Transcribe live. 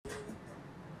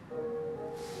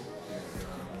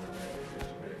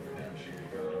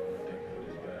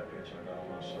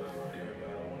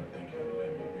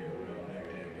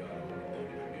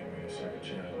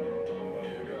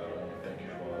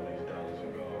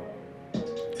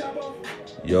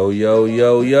Yo.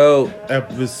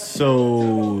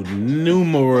 Episode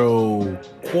numero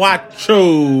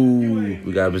cuatro.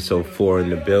 We got episode 4 in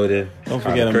the building. Don't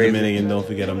forget I'm Dominican. Don't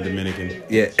forget I'm Dominican.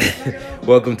 Yeah.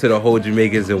 Welcome to the whole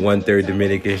Jamaicans and 1/3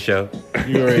 Dominican show.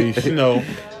 You already know.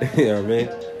 You know what I mean?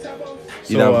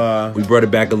 We brought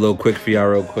it back a little quick for y'all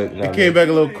real quick. It came back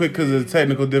a little quick because of the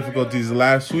technical difficulties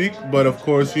last week. But of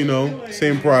course,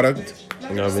 same product,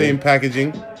 same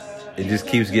packaging. It just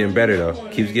keeps getting better, though.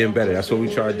 Keeps getting better. That's what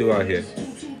we try to do out here.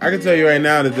 I can tell you right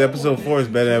now that episode 4 is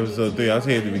better than episode 3. I'll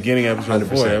say at the beginning of episode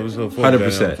 4. Episode 4 is better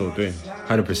than episode 3.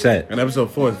 100%. And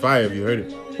episode 4 is fire if you heard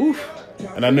it. Oof.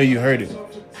 And I know you heard it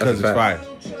because it's fire.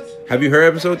 Have you heard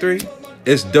episode 3?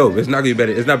 It's dope. It's not gonna be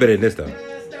better. It's not better than this, though.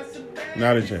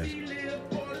 Not a chance.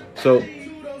 So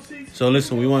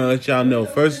listen, we want to let y'all know,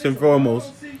 first and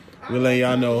foremost, we'll let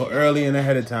y'all know early and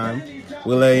ahead of time.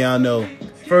 We'll let y'all know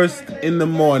first in the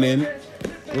morning.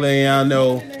 We'll let y'all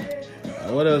know,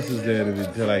 what else is there to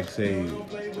say at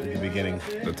the beginning?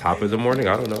 The top of the morning?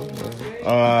 I don't know.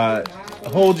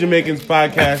 Whole Jamaicans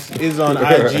podcast is on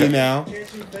IG now.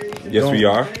 Yes, we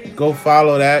are. Go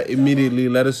follow that immediately.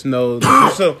 Let us know.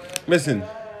 So, listen,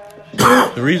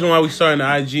 the reason why we starting the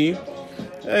IG,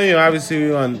 obviously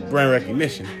we want brand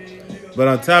recognition. But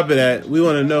on top of that, we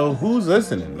want to know who's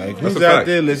listening. Like, who's out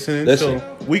there listening. So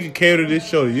we can cater this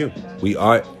show to you. We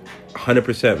are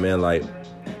 100%, man. Like,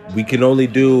 we can only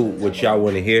do what y'all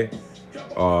want to hear.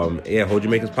 Hold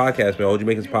Jamaicans podcast, man. Hold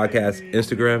Jamaicans podcast,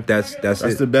 Instagram. That's it.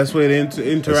 That's the best way to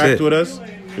interact with us.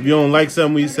 If you don't like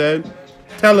something we said,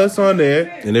 tell us on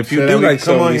there. And if you do like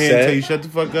something we said, come on here and tell you shut the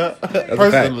fuck up.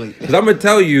 Personally, because I'm gonna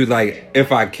tell you, like,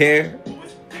 if I care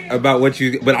about what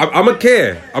you, but I'm gonna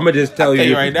care. I'm gonna just tell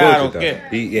you right now. I don't care.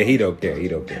 He don't care. He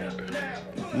don't care.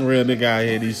 I'm a real nigga out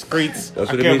here. These streets. I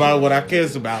care about what I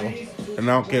cares about, and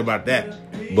I don't care about that.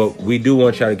 But we do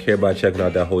want y'all to care about checking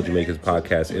out that Whole Jamaicans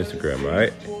podcast Instagram, all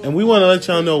right? And we want to let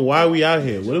y'all know why we out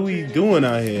here. What are we doing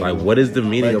out here? Like, what is the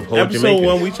meaning of Whole Jamaicans? Episode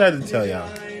 1, we tried to tell y'all.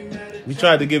 We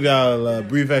tried to give y'all a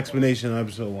brief explanation on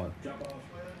episode 1.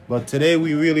 But today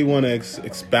we really want to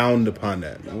expound upon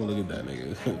that. Oh, look at that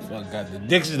nigga. Fuck, got the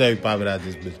dictionary popping out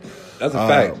this bitch. That's a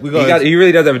fact. He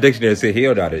really does have a dictionary. So he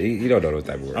don't know that. He don't know those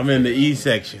type of words. I'm in the E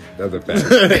section. That's a fact.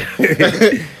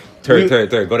 Turn.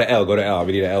 Go to L. I'm gonna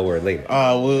need an L word later.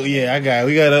 Oh, well, yeah, I got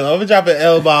it. I'm gonna drop an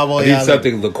L bomb on y'all. I need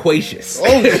something loquacious.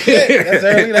 Oh, shit.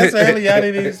 That's early. Y'all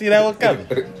didn't even see that one coming.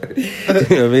 You know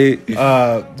what I mean?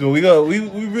 But we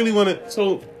really want to. So,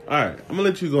 all right, I'm gonna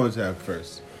let you go into that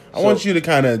first. I want you to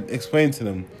kind of explain to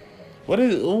them what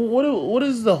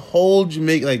is the whole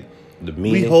Jamaican, like, the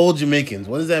meaning? We whole Jamaicans.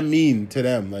 What does that mean to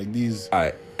them? Like, these all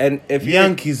right. And if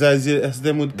Yankees, as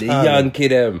them would the Yankee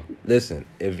them. Listen,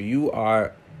 if you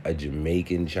are a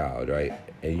Jamaican child, right,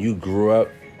 and you grew up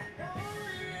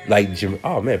like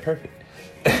oh man, perfect.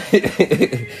 You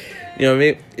know what I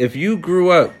mean? If you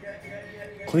grew up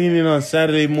cleaning on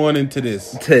Saturday morning to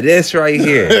this right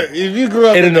here, if you grew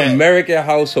up in an American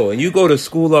household and you go to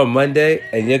school on Monday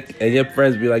and your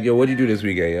friends be like, yo, what'd you do this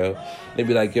weekend, yo? They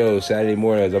be like, yo, Saturday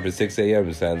morning I was up at 6 a.m.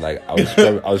 and saying, like, I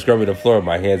was scrubbing the floor with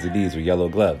my hands and knees with yellow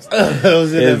gloves. I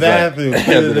was in the bathroom.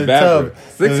 I was in the bathroom.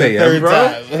 6 a.m., bro.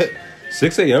 Time.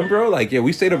 6 a.m., bro? Like, yeah,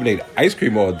 we stayed up and ate ice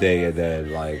cream all day, and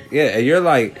then, like, yeah, and you're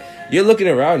looking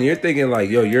around and you're thinking, like,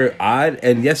 yo, you're odd,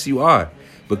 and yes, you are.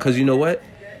 Because you know what?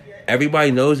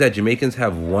 Everybody knows that Jamaicans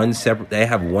have one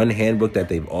handbook that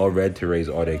they've all read to raise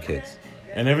all their kids.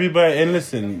 And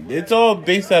listen, it's all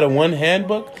based out of one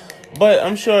handbook, but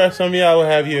I'm sure some of y'all will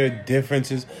have your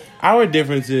differences. Our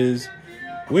difference is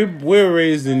we're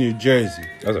raised in New Jersey.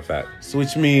 That's a fact. So,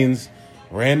 which means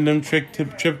random trip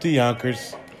to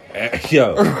Yonkers.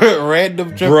 Yo,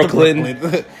 random trip Brooklyn. to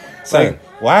Brooklyn. Like,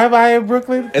 why am I in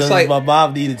Brooklyn? It's like my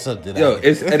mom needed something. Yo, and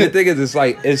the thing is,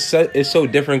 it's so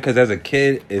different because as a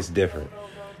kid, it's different.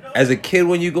 As a kid,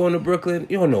 when you go into Brooklyn,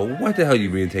 you don't know what the hell you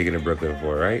being taken to Brooklyn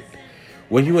for, right?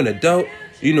 When you an adult,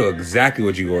 you know exactly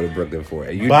what you go to Brooklyn for.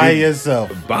 And you by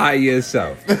yourself.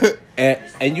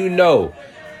 and you know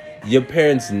your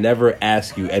parents never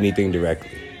ask you anything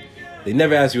directly. They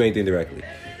never ask you anything directly.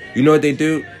 You know what they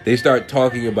do? They start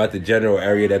talking about the general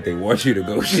area that they want you to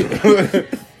go to.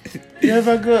 You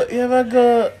ever go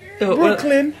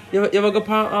Brooklyn? You ever go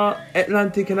past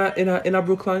Atlantic in a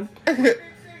Brooklyn?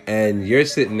 And you're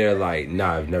sitting there like,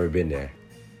 nah, I've never been there.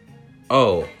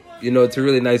 Oh, it's a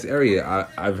really nice area.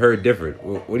 I've heard different.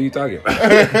 What are you talking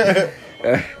about?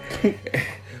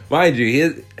 Mind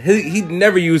you, he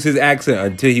never used his accent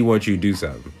until he wants you to do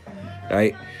something,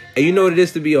 right? And you know what it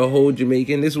is to be a whole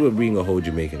Jamaican? This is what being a whole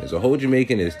Jamaican is. A whole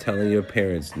Jamaican is telling your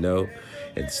parents no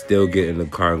and still getting in the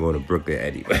car and going to Brooklyn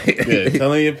anyway. Yeah,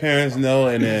 telling your parents no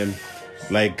and then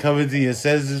like coming to your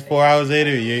senses 4 hours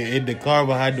later, you're in the car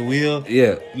behind the wheel.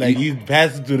 Yeah. Like you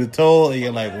passing through the toll, and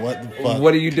you're like, "What the fuck?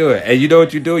 What are you doing?" And you know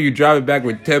what you do? You drive it back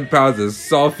with 10 pounds of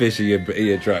sawfish in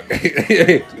your truck.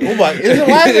 Oh my!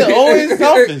 Why is it always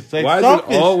sawfish? Like, why is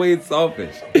sawfish? it always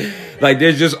sawfish? Like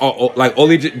there's just like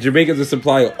only Jamaicans are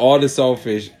supplying all the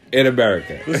sawfish in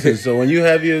America. Listen, so when you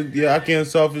have your Ackee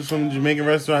sawfish from the Jamaican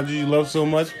restaurant that you love so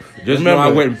much, Just remember, know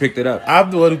I went and picked it up. I'm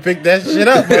the one who picked that shit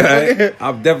up.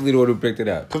 I'm definitely the one who picked it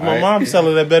up. Because my mom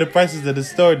selling at better prices than the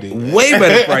store did. Way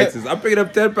better prices. I'm picking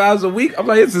up 10 pounds a week. I'm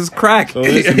like, this is crack. So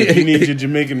listen, if you need your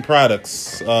Jamaican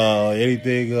products,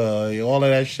 anything, all of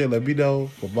that shit, let me know.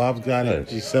 My mom's got it.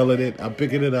 She's selling it. I'm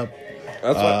picking it up.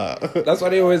 That's why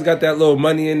they always got that little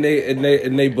money in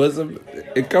they bosom.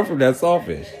 It come from that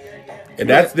sawfish. And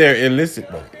that's their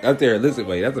illicit money. That's their illicit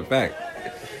money. That's a fact.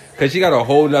 Because she got a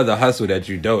whole nother hustle that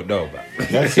you don't know about.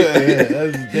 That's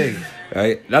the thing.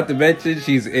 Right? Not to mention,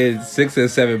 she's in 6 or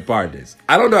 7 partners.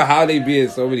 I don't know how they be in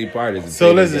so many partners.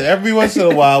 So listen, every once in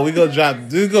a while, we're going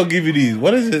to give you these.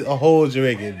 What is it? A whole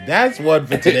Jamaican. That's one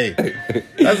for today.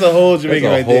 That's a whole Jamaican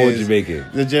right there. Whole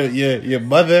Jamaican. Your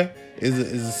mother is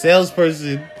a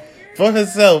salesperson for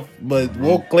herself, but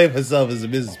won't claim herself as a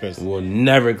business person. Will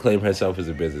never claim herself as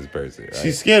a business person. Right?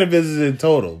 She's scared of business in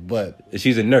total, but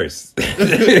she's a nurse.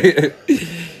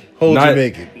 Whole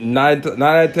Jamaican. 9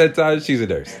 out of 10 times, she's a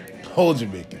nurse. Whole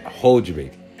Jamaican. Whole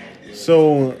Jamaican.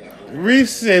 So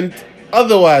recent,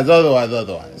 otherwise.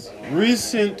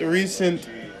 Recent hip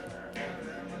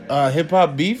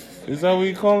hop beef. Is that what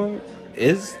you calling it?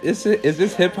 Is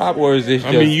this hip hop or is this?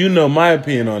 I mean, you know my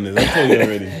opinion on this. I told you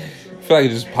already. I feel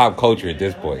like it's just pop culture at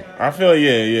this point. I feel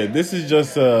yeah. This is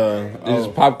just this is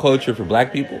pop culture for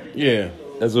black people. Yeah,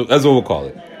 that's what we'll call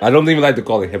it. I don't even like to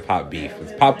call it hip hop beef.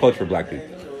 It's pop culture for black people.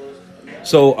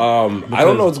 So I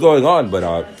don't know what's going on,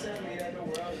 but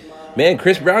man,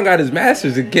 Chris Brown got his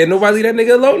masters and can't nobody leave that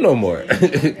nigga alone no more.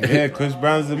 Yeah, Chris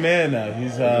Brown's the man now.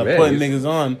 He's putting niggas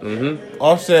on. Mm-hmm.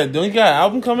 Offset, don't you got an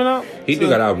album coming out? He do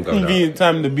got an album coming out. Convenient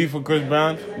time to beef with Chris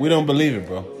Brown. We don't believe it,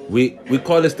 bro. We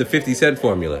call this the 50 Cent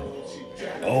formula.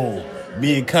 Oh,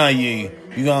 me and Kanye,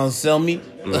 you gonna sell me?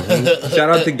 Mm-hmm.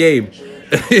 Shout out to Gabe.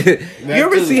 You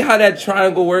ever see how that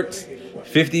triangle works?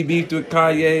 50 beefed with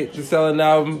Kanye to sell an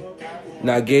album.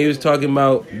 Now Gabe's talking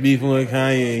about beefing with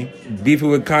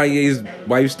Kanye's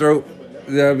wife's throat.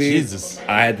 You know what I mean? Jesus.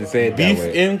 I had to say it beef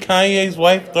that way. in Kanye's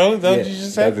wife's throat? Is that what you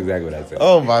just said? That's exactly what I said.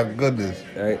 Oh my goodness.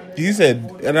 Right? You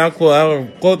said, and I'll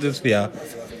quote this for y'all.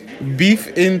 Beef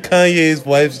in Kanye's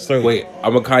wife's throat. Wait,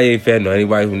 I'm a Kanye fan though.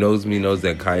 Anybody who knows me knows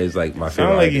that Kanye's like my favorite.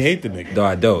 Sound like artist. you hate the nigga. No,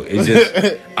 I don't. It's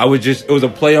just, it was a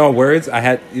play on words. I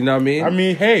had, you know what I mean? I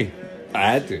mean, hey.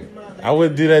 I had to. I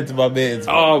wouldn't do that to my man.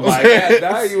 Oh my God.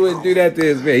 Now you wouldn't do that to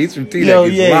his man. He's from T. Yo,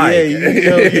 you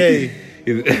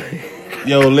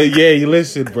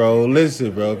listen, bro.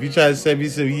 If you try to send me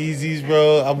some Yeezys,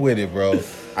 bro, I'm with it, bro.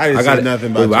 I didn't say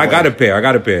nothing about you. I got a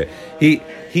pair. He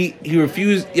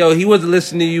refused. Yo, he wasn't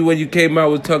listening to you when you came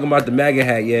out was talking about the MAGA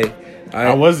hat. Yeah,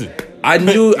 I wasn't. I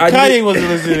knew. Kanye wasn't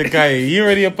listening to Kanye. He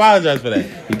already apologized for that.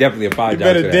 He definitely apologized. You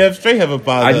better damn straight have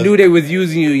apologized. I knew they was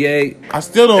using you. Yeah. I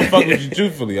still don't fuck with you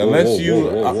truthfully, unless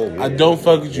I don't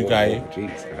fuck with you, Kanye.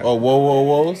 Oh,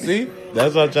 whoa. See,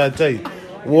 that's what I'm trying to tell you.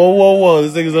 Whoa.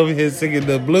 This nigga's over here singing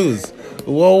the blues.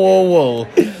 Whoa.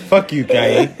 Fuck you,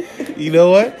 Kanye. You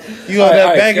know what? You on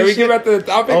that bag? Can we get back to the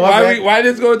topic? Why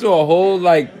did this go into a whole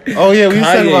like? Oh yeah, we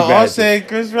talking about Offset and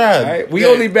Chris Brown. Right? We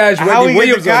only bash Wendy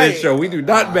Williams on this show. We do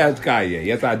not bash Kanye.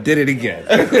 Yes, I did it again.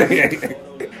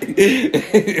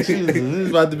 Jesus, this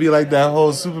is about to be like that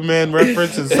whole Superman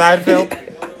reference in Seinfeld.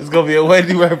 It's gonna be a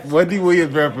Wendy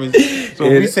Williams reference. So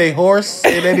if we say horse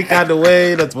in any kind of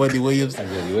way, that's Wendy Williams.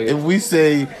 If we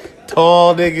say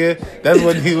tall nigga, that's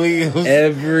Wendy Williams.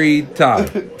 Every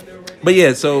time. But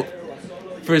yeah, so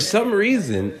for some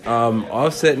reason,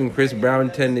 Offset and Chris Brown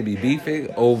tend to be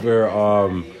beefing over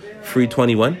Free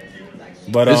 21.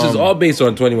 But this is all based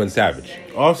on 21 Savage.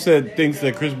 Offset thinks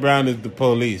that Chris Brown is the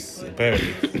police,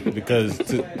 apparently, because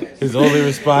his only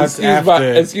response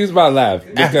excuse my laugh,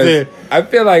 because I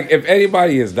feel like if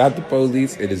anybody is not the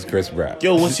police, it is Chris Brown.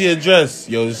 Yo, what's your address?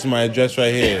 Yo, this is my address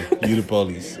right here. You the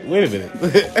police. Wait a minute.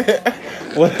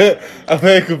 What? I'm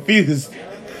very confused.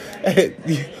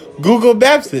 Google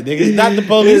Maps it, nigga. It's not the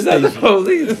police. It's not the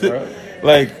police, bro.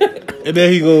 Like, and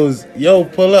then he goes, "Yo,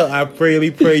 pull up. I pray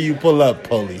you pull up,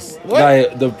 police." What?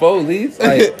 Like the police,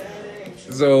 like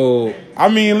So I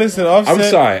mean, listen, Offset. I'm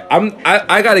sorry.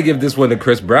 I got to give this one to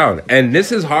Chris Brown, and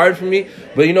this is hard for me.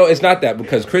 But it's not that,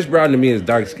 because Chris Brown to me is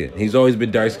dark skinned. He's always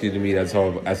been dark skinned to me. That's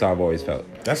how I've always felt.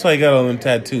 That's why he got all them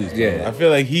tattoos. Yeah, I feel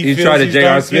like he's tried to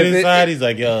J.R. Smith Smith inside. He's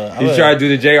like, yo, he's trying to do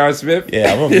the J.R. Smith.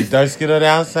 Yeah, I'm gonna be dark skinned on the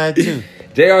outside too.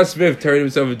 J.R. Smith turned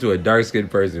himself into a dark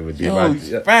skinned person. With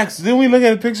facts. Didn't we look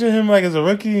at a picture of him like as a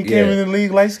rookie? He came in the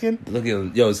league light skinned. Look at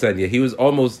him, son. Yeah, he was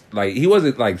almost like, he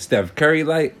wasn't like Steph Curry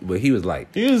light, but he was light.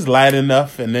 He was light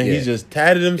enough, and then he just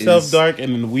tatted himself dark,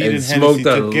 and then weed and Hennessy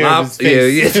took care of his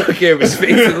face. Yeah, took care of his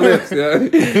face and lips.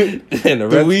 Yeah. And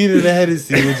the weed and the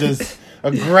Hennessy was just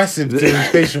aggressive to his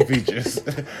facial features.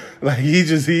 Like he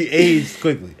aged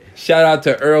quickly. Shout out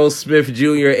to Earl Smith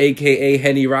Jr., aka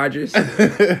Henny Rogers.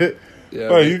 Yeah,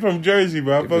 bro, you from Jersey,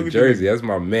 bro. From Jersey, that's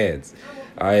my man's.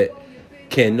 All right,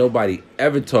 can't nobody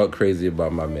ever talk crazy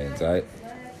about my man's. All right,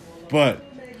 but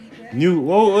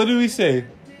what do we say?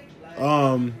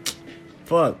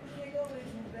 Fuck,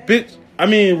 bitch. I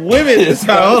mean, women.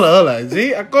 Hold on.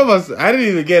 See, I didn't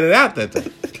even get it out that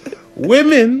time.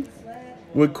 Women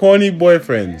with corny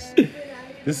boyfriends.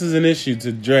 This is an issue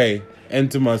to Dre and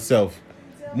to myself.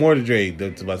 More to Dre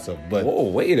than to myself, but whoa,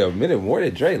 wait a minute, more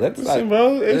to Dre. Listen,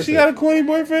 bro. If she got a corny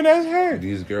boyfriend, that's her.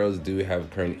 These girls do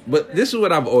have corny, but this is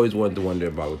what I've always wanted to wonder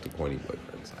about with the corny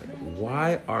boyfriends. Like,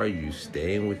 why are you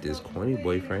staying with this corny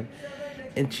boyfriend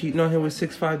and cheating on him with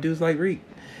 6'5" dudes like Reek?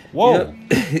 Whoa,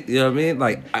 you know what I mean?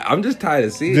 Like, I'm just tired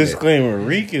of seeing. Disclaimer: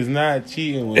 Reek is not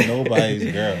cheating with nobody's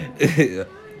girl.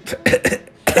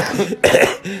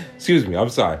 Excuse me, I'm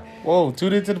sorry. Whoa,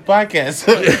 tune into the podcast.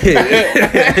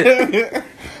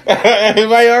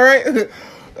 Everybody all right?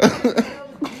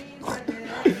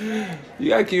 You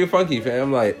gotta keep it funky,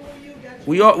 fam. Like,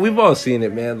 we've all seen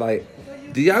it, man. Like,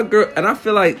 do y'all girl? And I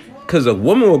feel like, cause a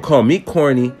woman would call me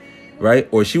corny, right?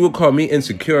 Or she would call me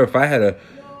insecure if I had a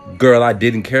girl I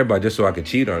didn't care about just so I could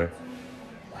cheat on her.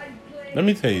 Let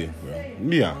me tell you, bro. Let me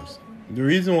be honest. The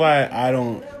reason why I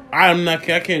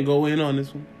can't go in on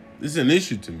this one. This is an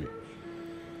issue to me.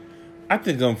 I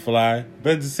think I'm fly,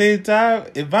 but at the same time,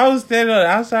 if I was standing on the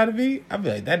outside of me, I'd be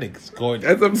like, that nigga's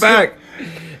gorgeous. That's a fact.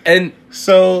 And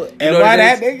so, and why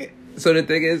that nigga? So the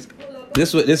thing is,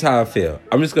 this is how I feel.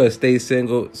 I'm just gonna stay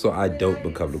single so I don't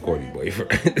become the corny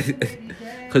boyfriend.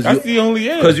 That's the only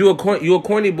end. Because you a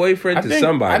corny boyfriend to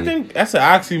somebody. I think that's an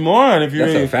oxymoron. If you're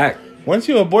that's a fact. Once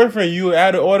you're a boyfriend, you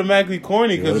automatically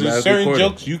corny because there's certain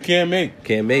jokes you can't make.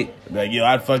 Like, yo,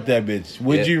 I'd fuck that bitch.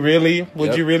 Would you really?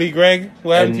 Would you really, Greg?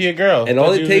 What happened to your girl? And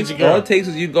all it takes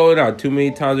is you going out too many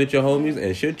times with your homies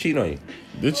and she'll cheat on you.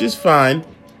 Which is fine.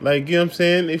 Like, you know what I'm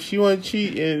saying? If she want to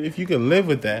cheat and if you can live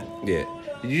with that. Yeah.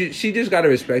 She just got to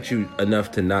respect you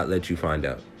enough to not let you find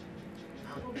out.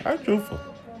 I'm truthful.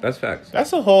 That's facts.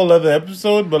 That's a whole other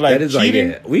episode, but like that is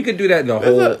cheating. Like, we could do that in the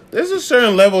whole. There's a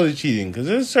certain level of cheating because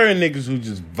there's certain niggas who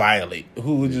just violate,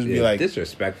 who would just be like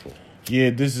disrespectful. Yeah,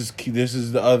 this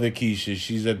is the other Keisha.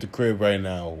 She's at the crib right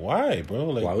now. Why, bro?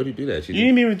 Like, why would you do that? You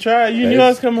didn't even try. You knew I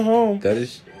was coming home. That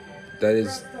is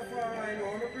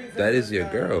your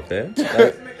girl, fam.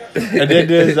 And then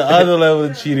there's the other level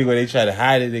of cheating where they try to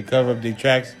hide it, they cover up their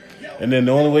tracks, and then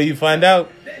the only way you find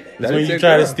out. That's when you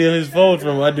try to steal his phone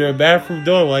from under a bathroom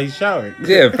door while he's showering.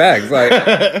 Yeah, facts. Like,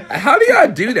 how do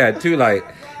y'all do that too? Like,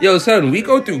 yo, son, we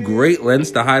go through great lengths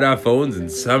to hide our phones,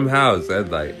 and somehow, son,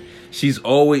 like, you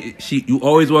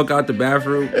always walk out the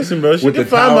bathroom. Listen, bro, she can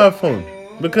find my phone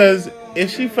because if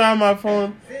she found my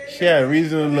phone, she had a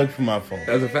reason to look for my phone.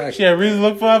 That's a fact. She had a reason to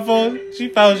look for my phone. She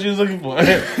found what she was looking for.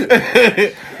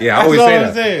 Yeah, I always say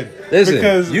that. Saying. Listen,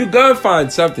 because you gonna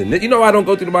find something. You know why I don't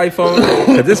go through nobody's phone?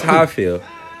 Because this is how I feel.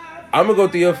 I'm going to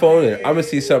go through your phone and I'm going to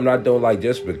see something I don't like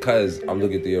just because I'm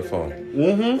looking through your phone.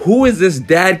 Mm-hmm. Who is this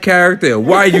dad character?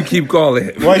 Why you keep calling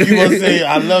him? Why you going to say,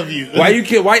 I love you?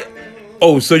 Why?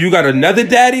 Oh, so you got another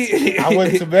daddy? I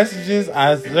went to messages.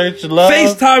 I searched love.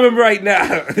 FaceTime him right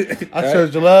now. I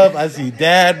searched love. I see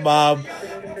dad, mom,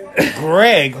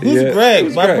 Greg. Who's Greg?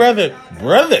 Who's my Greg?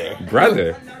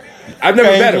 Brother. I've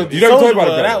never met him. You never told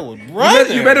about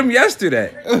it. You met him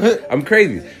yesterday. I'm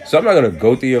crazy. So I'm not going to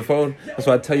go through your phone. That's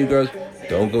why I tell you girls,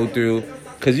 don't go through.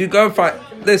 Because you're going to find...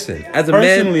 Listen, as a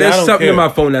man, there's something in my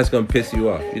phone that's going to piss you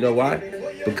off. You know why?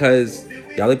 Because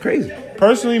y'all are crazy.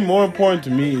 Personally, more important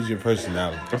to me is your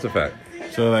personality. That's a fact.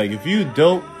 So, like, if you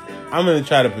dope, I'm going to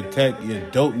try to protect your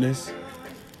dopeness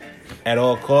at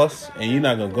all costs, and you're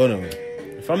not going to go nowhere.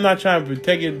 If I'm not trying to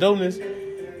protect your dopeness,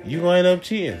 you're going to end up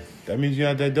cheating. That means you're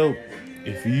not that dope.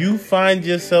 If you find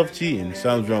yourself cheating,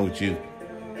 something's wrong with you.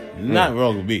 Not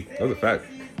wrong with me. That's a fact.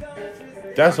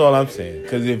 That's all I'm saying.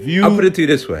 Because if you... I'll put it to you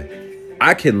this way.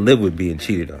 I can live with being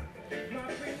cheated on.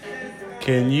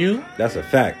 Can you? That's a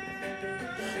fact.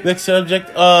 Next subject.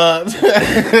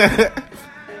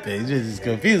 They just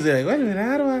confused. They're like, wait a minute,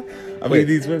 how do I meet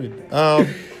these women?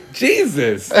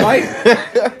 Jesus, like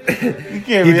you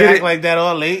can't react like that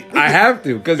all late. I have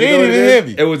to because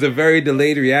it was a very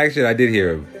delayed reaction. I did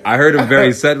hear him. I heard him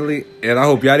very suddenly, and I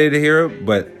hope y'all didn't hear him.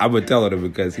 But I'm gonna tell him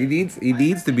because he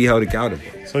needs to be held accountable.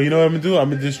 So you know what I'm gonna do?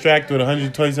 I'm gonna distract with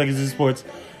 120 seconds of sports.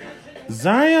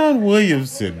 Zion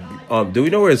Williamson. Do we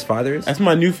know where his father is? That's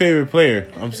my new favorite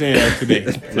player. I'm saying that today.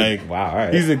 Like, wow, all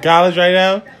right. He's in college right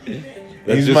now.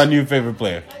 He's my new favorite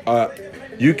player.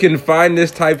 You can find this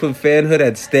type of fanhood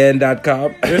at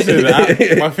stan.com. Listen,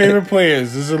 my favorite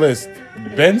players, this is a list.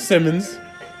 Ben Simmons,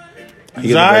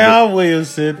 Zion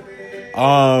Williamson,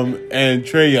 and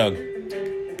Trae Young.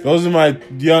 Those are my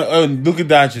young Luka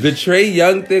Doncic. The Trae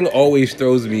Young thing always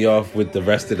throws me off with the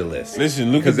rest of the list.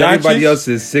 Listen, Luka Doncic, because everybody else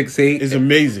is 6'8", is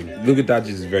amazing. Luka Doncic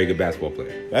is a very good basketball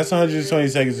player. That's 120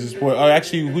 seconds of sport. Oh,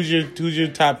 actually, who's your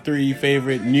top 3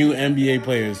 favorite new NBA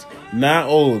players? Not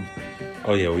old.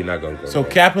 Oh yeah, we're not gonna go. So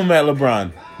cap him at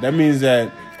LeBron. That means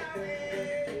that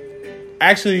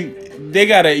actually they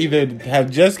gotta either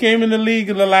have just came in the league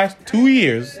in the last 2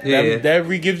 years.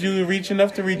 That gives you reach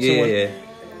enough to reach someone.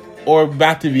 Or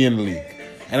about to be in the league.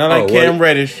 And I like Cam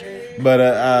Reddish,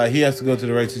 but he has to go to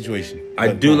the right situation.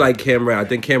 I do like Cam Reddish. I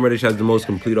think Cam Reddish has the most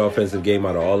complete offensive game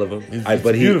out of all of them. It's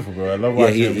beautiful, bro. I love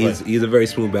watching him play. He's a very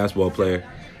smooth basketball player.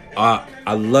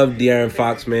 I love De'Aaron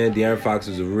Fox, man. De'Aaron Fox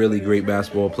is a really great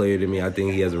basketball player to me. I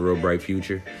think he has a real bright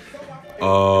future.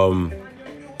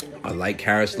 I like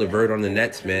Karis LeVert on the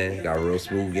Nets, man. He got a real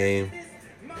smooth game.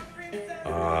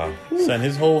 Son,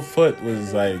 his whole foot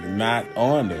was like not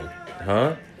on though.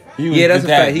 Huh? That's a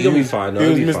fact. He gonna be fine.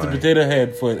 He was Mr. Potato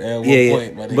Head foot at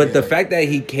one point. But the fact that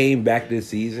he came back this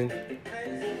season,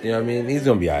 you know what I mean? He's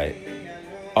gonna be all right.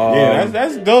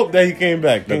 That's dope that he came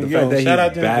back. Shout out to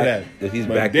him for that. That he's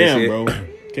back this year. Bro.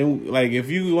 If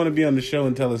you want to be on the show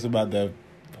and tell us about that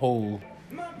whole,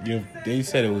 they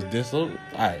said it was dislocal.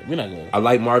 All right, we're not going. I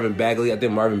like Marvin Bagley. I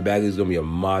think Marvin Bagley is gonna be a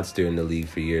monster in the league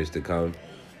for years to come.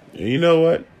 You know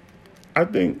what? I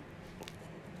think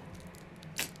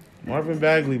Marvin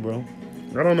Bagley, bro.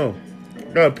 I don't know.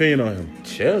 Got an opinion on him.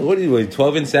 Chill. What are you,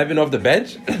 12-7 off the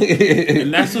bench?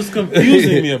 And that's what's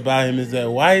confusing me about him is that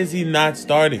why is he not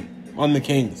starting on the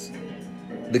Kings?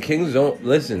 The Kings don't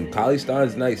listen. Cauley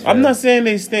Stein's nice. Man. I'm not saying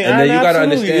they stay. And then you gotta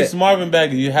understand. It's Marvin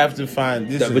Bagley. You have to find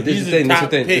this. But this is the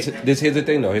thing. Here's the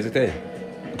thing, though. Here's the thing.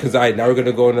 Because now we're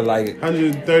gonna go into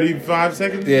 135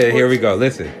 seconds. Yeah, here we go.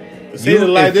 Listen. This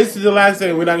is the last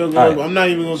thing. We're not gonna go. Right. I'm not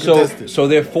even gonna contest it. So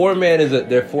their 4-man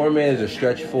is a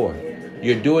stretch 4.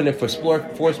 You're doing it for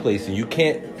fourth place, and you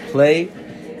can't play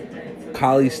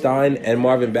Cauley Stein and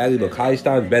Marvin Bagley. But Cauley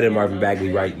Stein's better than Marvin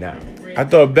Bagley right now. I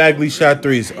thought Bagley shot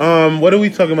threes. What are we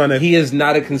talking about now? He is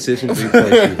not a consistent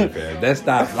 3-point shooter, man. That's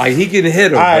not he can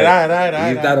hit him. All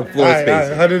right. He's not a floor spacer.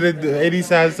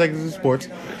 187 seconds of sports.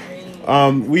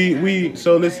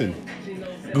 So listen,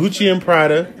 Gucci and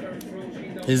Prada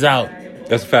is out.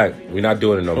 That's a fact. We're not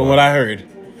doing it no more. From what I heard.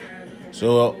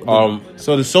 So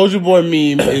the Soulja Boy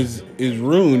meme is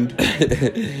ruined.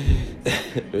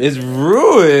 It's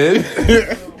ruined.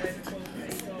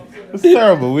 It's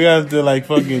terrible. We have to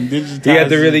fucking digitize. You have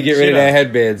to really get rid of that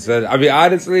headband, son. I mean,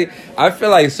 honestly, I feel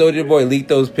like Soulja Boy leaked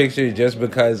those pictures just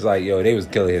because, they was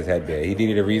killing his headband. He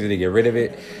needed a reason to get rid of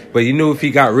it. But you knew if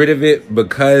he got rid of it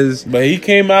because... But he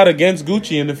came out against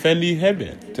Gucci in the Fendi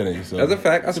headband today. So that's a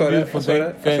fact. I saw that.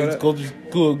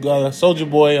 Soulja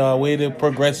Boy, way to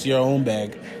progress your own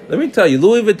bag. Let me tell you,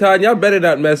 Louis Vuitton, y'all better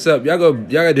not mess up. Y'all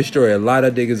gonna destroy a lot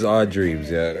of niggas' odd dreams,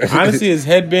 yeah. Honestly, it's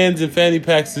headbands and fanny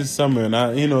packs this summer,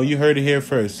 and you heard it here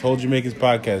first. Hold Jamaica's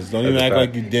podcast. Don't even act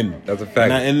like you didn't. That's a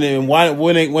fact. And then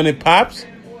when it pops,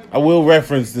 I will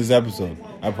reference this episode.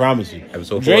 I promise you.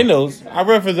 Episode 4. Dre knows. I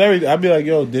reference everything. I'll be like,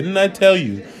 yo, didn't I tell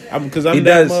you? Because I'm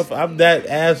that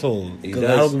asshole. Because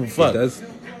I don't give a fuck.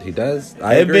 He does.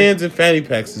 Headbands and fanny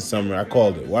packs this summer. I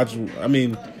called it.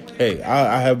 Hey,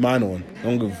 I have mine on.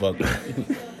 Don't give a fuck.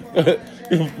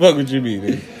 Fuck what you mean,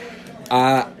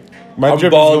 man. My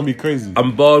drip is going to be crazy.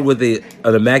 I'm bald with an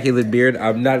immaculate beard.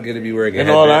 I'm not going to be wearing a headband.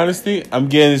 In all honesty, I'm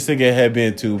getting this nigga a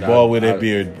headband too. Bald with a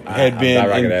beard.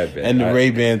 Headband and the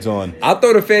Ray-Bans on. I'll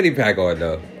throw the fanny pack on,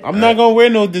 though. I'm not going to wear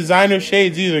no designer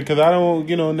shades either because I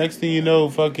don't, next thing you know,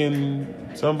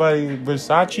 fucking somebody,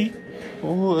 Versace.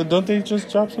 Ooh, don't they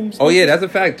just drop some sneakers? Oh, yeah, that's a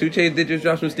fact. 2 Chainz did just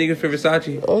drop some sneakers for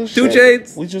Versace. Oh, 2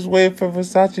 Chainz. We just waiting for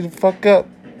Versace to fuck up.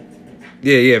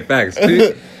 Yeah, facts.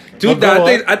 I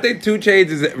think 2 Chainz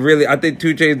is really... I think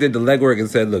 2 Chainz did the legwork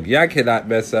and said, look, y'all cannot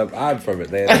mess up. I'm from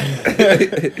Atlanta.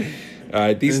 All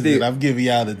right, these Listen, things. I'm giving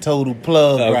y'all the total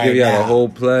plug I'll right give y'all now. a whole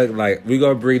plug. Like we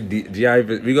gonna bring we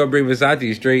gonna bring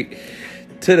Versace straight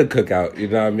to the cookout. You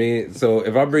know what I mean? So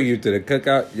if I bring you to the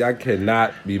cookout, y'all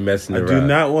cannot be messing I around. do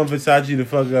not want Versace to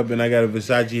fuck up, and I got a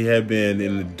Versace headband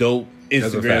in the dope a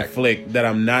Instagram fact. flick that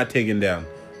I'm not taking down.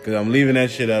 Because I'm leaving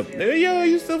that shit up. Yo,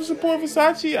 you still support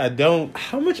Versace? I don't.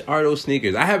 How much are those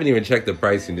sneakers? I haven't even checked the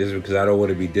pricing just because I don't want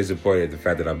to be disappointed at the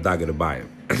fact that I'm not gonna buy them.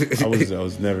 I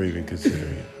was never even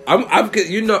considering it.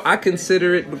 I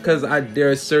consider it because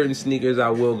there are certain sneakers I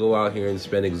will go out here and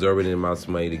spend exorbitant amounts of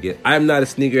money to get. I'm not a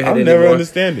sneakerhead I'll anymore. never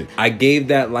understand it. I gave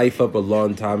that life up a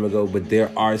long time ago, but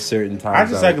there are certain times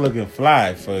I just like looking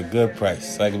fly for a good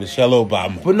price, like Michelle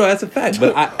Obama. But no, that's a fact.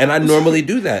 But I normally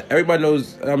do that. Everybody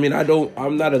knows. I mean,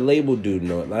 I'm not a label dude.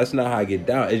 No, that's not how I get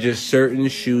down. It's just certain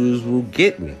shoes will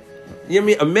get me. You know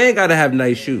what I mean? A man gotta have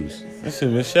nice shoes.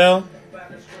 Listen, Michelle,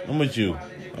 I'm with you.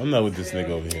 I'm not with this nigga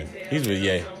over here. He's with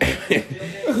Ye.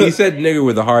 He said nigga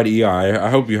with a hard ER. I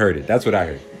hope you heard it. That's what I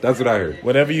heard.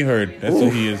 Whatever you heard, that's who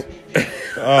he is.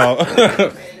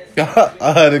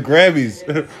 The Grammys.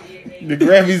 The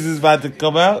Grammys is about to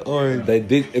come out, or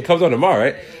It comes on tomorrow,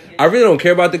 right? I really don't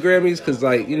care about the Grammys because,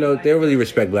 like, you know, they don't really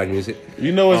respect black music.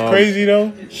 you know what's crazy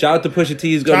though? Shout out to Pusha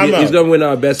T. He's Time gonna out.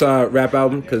 win best rap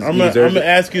album because I'm he gonna deserves it.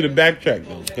 ask you to backtrack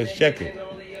though, because check it.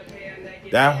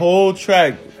 That whole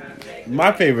track,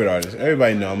 my favorite artist.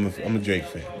 Everybody know I'm a Drake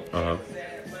fan. Uh-huh.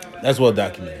 That's well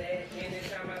documented.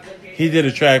 He did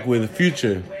a track with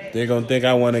Future. They're gonna think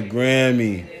I won a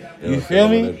Grammy. You feel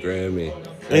me? A Grammy.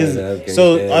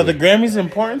 So are the Grammys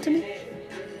important to me?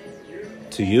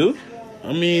 To you?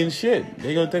 I mean, shit.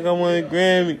 They gonna think I won a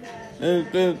Grammy.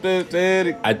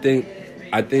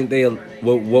 I think they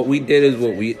what we did is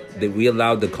we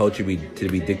allowed the culture to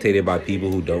be dictated by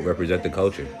people who don't represent the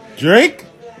culture. Drake?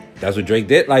 That's what Drake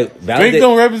did. Like Drake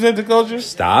don't represent the culture?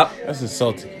 Stop That's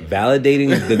insulting. validating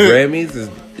the Grammys is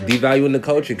devaluing the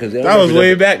culture because That was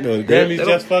way back though. The They Grammys don't-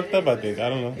 just fucked up, I think. I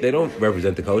don't know. They don't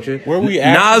represent the culture. Where we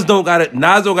at? Nas don't got a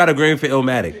Grammy for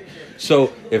Illmatic.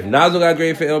 So if Nas don't got a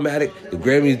Grammy for Illmatic, the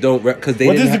Grammys don't because they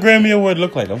What didn't does the Grammy Award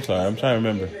look like? I'm sorry. I'm trying to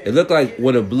remember. It looked like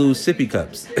one of blue sippy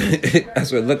cups.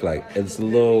 That's what it looked like.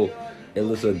 It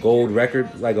looks a gold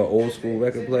record, like an old school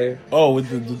record player. Oh, with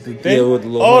the thing? Yeah, with the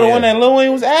little the one, one yeah. that Lil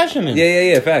Wayne was ashing in.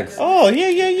 Yeah, facts. Oh,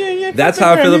 yeah. That's Fuck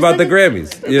how the I feel Grammys, about the nigga.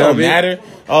 Grammys. You know what I Don't mean? matter.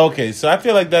 Oh, okay, so I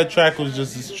feel like that track was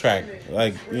just this track.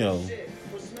 Like, You know what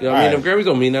I mean? Alright. The Grammys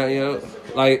don't mean nothing, yo.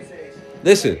 Like,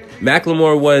 listen,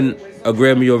 Macklemore won a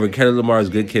Grammy over Kendrick Lamar's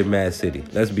Good Kid, Mad City.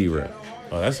 Let's be real.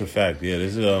 Oh, that's a fact. Yeah,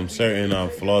 there's certain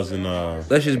flaws in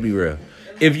Let's just be real.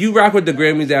 If you rock with the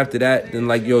Grammys after that, then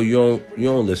like, yo, you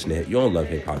don't listen to it. You don't love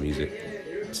hip hop music.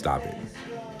 Stop it.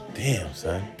 Damn,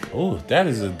 son. Oh, that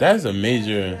is a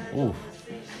major. Ooh.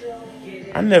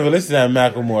 I never listened to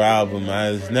that Macklemore album. I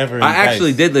was never. I enticed.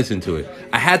 actually did listen to it.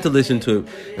 I had to listen to it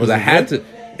because Was I it had good?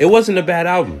 to. It wasn't a bad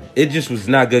album. It just was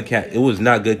not good. It was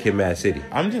not good. Kid, Mad City.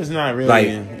 I'm just not really Like-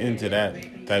 into that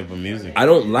type of music. I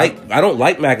don't like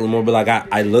Macklemore, but like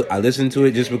I listened to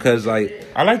it just because like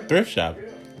I like Thrift Shop.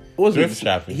 Thrift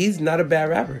shopping. He's not a bad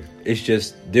rapper. It's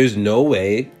just there's no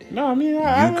way No, I mean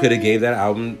you could have gave that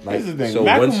album like Here's the thing. so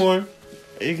once. Macklemore,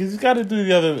 because you got to do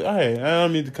the other. Hey, I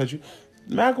don't mean to cut you.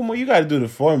 Macklemore, you got to do the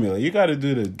formula. You got to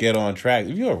do the get on track.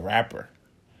 If you're a rapper,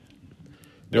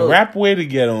 the rap way to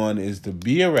get on is to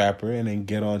be a rapper and then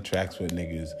get on tracks with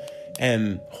niggas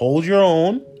and hold your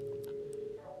own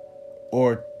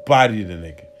or body the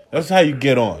nigga. That's how you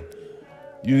get on.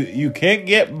 You can't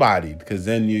get bodied because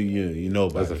then you know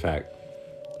about That's a it. fact.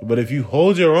 But if you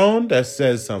hold your own, that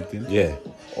says something. Yeah.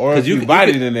 Or if you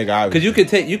body the nigga, because you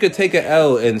could take an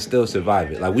L and still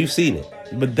survive it. Like we've seen it.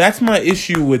 But that's my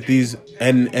issue with these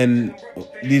and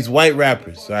these white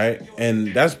rappers, right?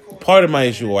 And that's part of my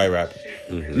issue with white rappers.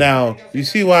 Mm-hmm. Now you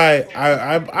see why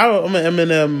I'm an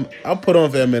Eminem. I'll put on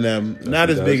for Eminem.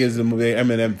 Not as big as a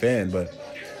Eminem fan, but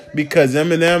because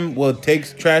Eminem will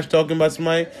take trash talking about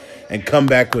somebody and come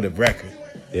back with a record,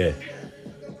 Yeah.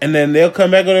 and then they'll come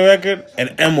back with a record,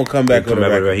 and M will come back with a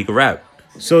record. He can rap.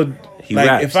 So He like,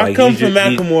 raps. if I Like, come he from just-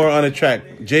 he- Macklemore on a track,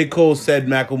 J. Cole said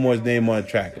Macklemore's name on a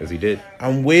track. As he did.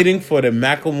 I'm waiting for the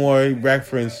Macklemore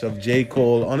reference of J.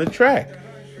 Cole on a track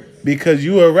because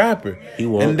you a rapper. He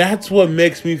won't. And that's what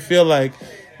makes me feel like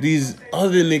these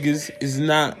other niggas is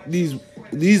not these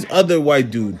other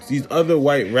white dudes, these other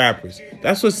white rappers.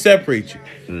 That's what separates you.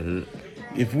 Mm-hmm.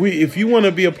 If you want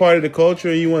to be a part of the culture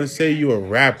and you want to say you're a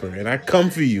rapper and I come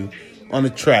for you on a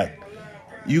track,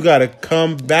 you got to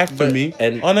come back to me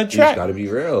and on a you just track. gotta be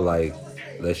real. Like,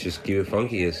 let's just keep it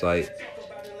funky. It's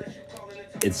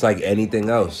like anything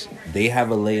else. They have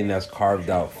a lane that's carved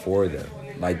out for them.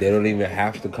 Like, they don't even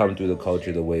have to come through the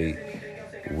culture the way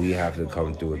we have to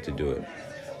come through it to do it.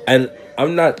 And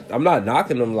I'm not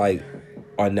knocking them like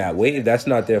on that wave. That's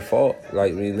not their fault.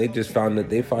 Like, I mean, they just found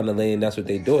the lane. That's what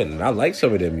they doing. And I like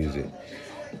some of their music.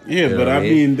 Yeah, but I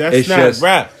mean that's it's not just,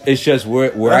 rap. It's just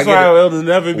where that's I get why it'll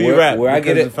never be rap. Where I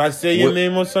get it, if I say your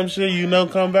name on some shit,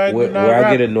 come back. Where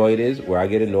I get annoyed is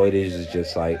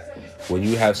just like when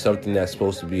you have something that's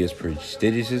supposed to be as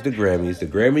prestigious as the Grammys. The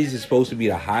Grammys is supposed to be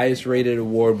the highest rated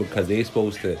award because they're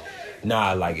supposed to,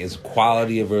 like it's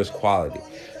quality versus quality.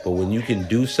 But when you can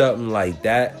do something like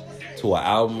that to an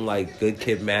album like Good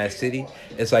Kid, Mad City,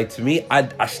 it's like, to me,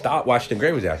 I stopped watching the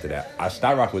Grammys after that. I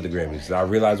stopped rocking with the Grammys. I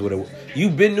realized what it was.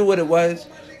 You've been knew what it was,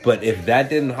 but if that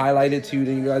didn't highlight it to you,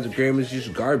 then you realize the Grammys is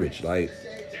just garbage. Like,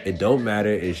 it don't matter.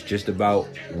 It's just about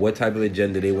what type of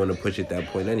agenda they want to push at that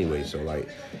point anyway. So, like,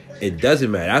 it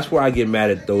doesn't matter. That's where I get mad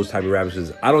at those type of rappers,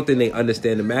 because I don't think they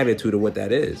understand the magnitude of what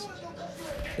that is.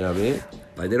 You know what I mean?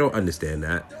 Like, they don't understand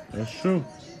that. That's true.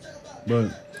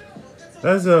 But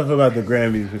that's enough about the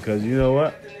Grammys, because you know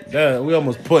what? We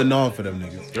almost putting on for them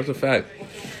niggas. That's a fact.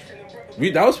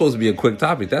 That was supposed to be a quick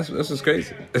topic. That's just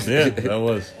crazy. Yeah, that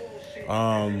was.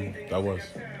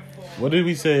 What did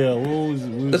we say?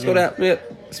 Let's go down. Yeah.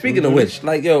 Speaking of which,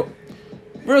 like, yo,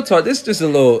 real talk. This is just a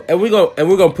little, and we're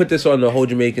gonna put this on the Whole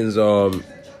Jamaicans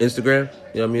Instagram.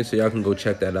 You know what I mean? So y'all can go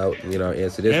check that out. And,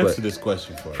 answer this. Answer this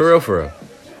question for us. For real.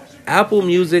 Apple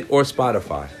Music or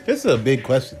Spotify? This is a big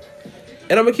question.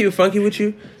 And I'm gonna keep it funky with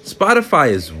you.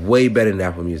 Spotify is way better than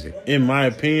Apple Music, in my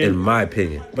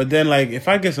opinion. But then, like, if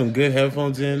I get some good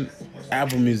headphones in,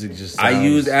 Apple Music just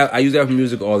sounds... I use Apple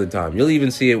Music all the time. You'll even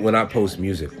see it when I post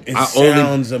music. It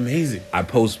sounds amazing. I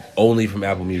post only from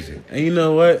Apple Music. And you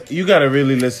know what? You gotta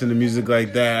really listen to music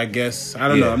like that, I guess. I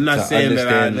don't know. I'm not saying that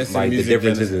I listen to music... the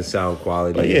differences in sound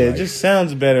quality. But yeah, it just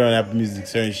sounds better on Apple Music,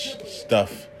 certain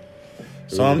stuff.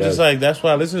 So I'm just like, that's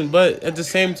why I listen. But at the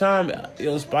same time,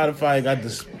 Spotify got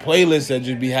this playlist that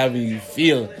just be having you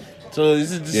feel. So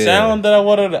this is the sound that I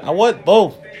want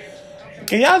both.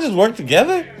 Can y'all just work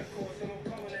together?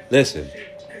 Listen,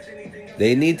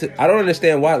 they need to. I don't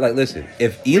understand why. Like, listen,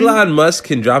 if Elon Musk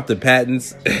can drop the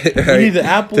patents right, to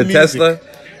Apple Music. Tesla,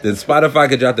 then Spotify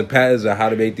could drop the patents on how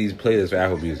to make these playlists for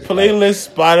Apple Music.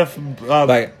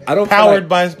 Spotify, I don't powered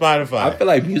by Spotify. I feel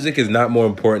like music is not more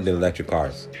important than electric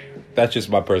cars. That's just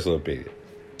my personal opinion.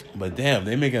 But damn,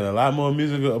 they making a lot more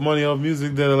money off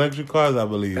music than electric cars, I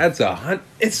believe.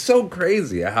 It's so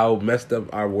crazy how messed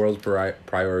up our world's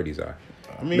priorities are.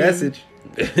 I mean, message.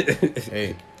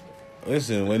 Hey,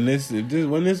 listen, when this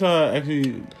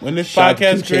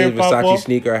podcast career pop Versace off,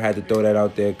 sneaker, I had to throw that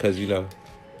out there because 2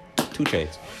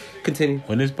 Chainz. Continue.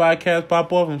 When this podcast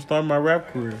pop off, I'm starting my rap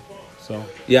career. So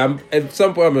yeah, at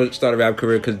some point I'm gonna start a rap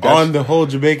career because on the Whole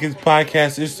Jamaicans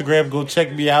podcast Instagram, go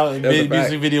check me out.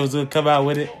 Music videos will come out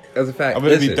with it. That's a fact. I'm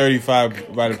gonna be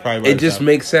 35 by the time. It just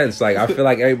makes sense. Like, I feel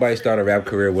like everybody start a rap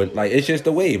career when, like, it's just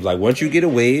a wave. Like, once you get a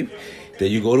wave, then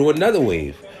you go to another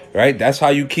wave. Right? That's how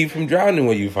you keep from drowning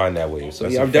when you find that wave. So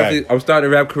yeah, I'm starting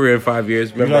a rap career in 5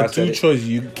 years. Remember, you got two choices.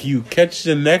 You catch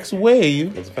the next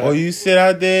wave, or you sit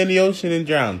out there in the ocean and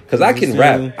drown. Because I can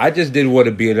rap. I just didn't want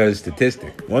to be another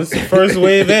statistic. Once the first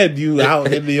wave ends, you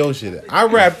out in the ocean. I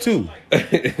rap too.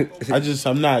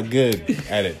 I'm not good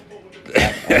at it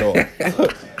at all.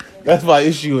 That's my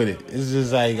issue with it. It's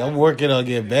just like I'm working on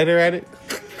getting better at it.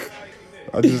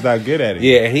 I'm just not good at it.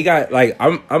 Yeah, he got, like,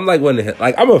 I'm like one of the,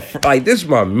 like, this is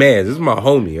my man. This is my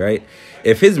homie, right?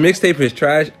 If his mixtape is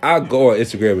trash, I'll go on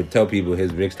Instagram and tell people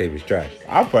his mixtape is trash.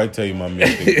 I'll probably tell you my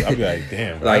mixtape. I'll be like,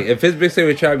 damn. Bro. Like, if his mixtape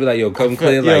is trash, I'll be like, yo, come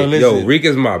clean. Like, yo, Rick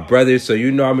is my brother, so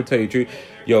I'm going to tell you the truth.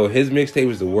 Yo, his mixtape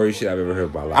was the worst shit I've ever heard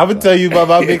in my life. I'm going to tell you about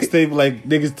my mixtape like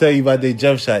niggas tell you about their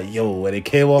jump shot. Yo, when it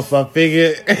came off my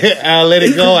finger, I let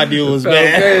it go. I knew it was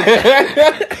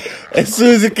bad. As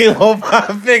soon as it came off my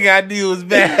finger, I knew it was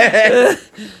bad.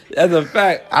 That's a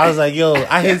fact. I was like, yo,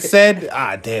 I had said,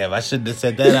 damn, I shouldn't have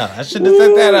said that out. Son,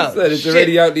 it's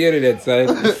already out the internet,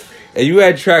 son. And you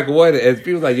had track 1, and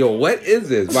people like, yo, what is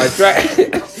this? My track.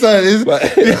 Son, listen,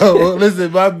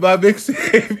 my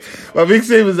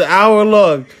mixtape is an hour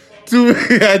long.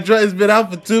 It's been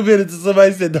out for 2 minutes, and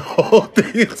somebody said the whole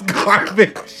thing is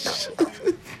garbage.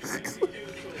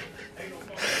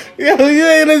 Yo, you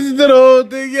ain't listened to the whole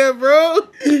thing yet, bro.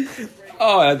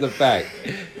 Oh, that's a fact.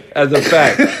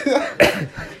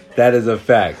 That is a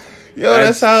fact. Yo,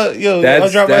 that's how. Yo, I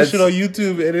dropped my shit on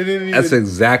YouTube, and it didn't even. That's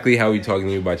exactly how we talking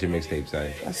to you about your mixtape,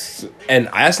 son. And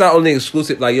that's not only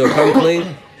exclusive. Like, yo, come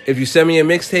clean. If you send me a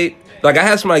mixtape, like, I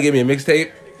had somebody give me a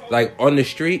mixtape, like, on the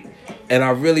street, and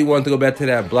I really wanted to go back to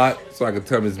that block so I could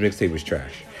tell him his mixtape was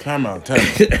trash. Time out. I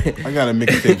got a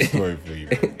mixtape story for you.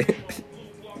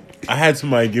 I had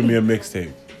somebody give me a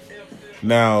mixtape.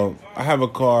 Now, I have a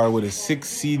car with a 6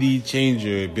 CD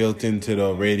changer built into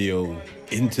the radio,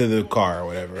 into the car or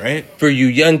whatever, right? For you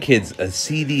young kids, a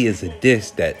CD is a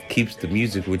disc that keeps the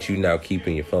music which you now keep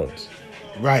in your phones.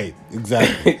 Right,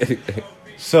 exactly.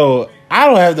 So, I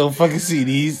don't have no fucking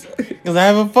CDs because I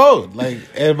have a phone. Like,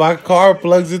 and my car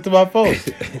plugs into my phone.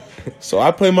 So,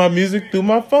 I play my music through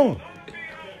my phone.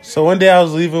 So, one day I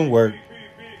was leaving work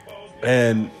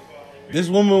and this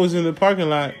woman was in the parking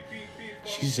lot.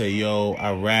 She said, yo,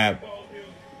 I rap.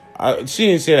 She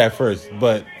didn't say that first,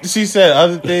 but she said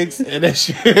other things, and then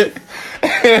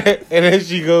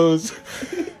she goes,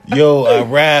 yo, I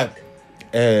rap,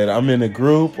 and I'm in a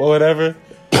group or whatever.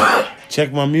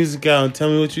 Check my music out and tell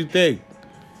me what you think.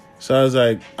 So I was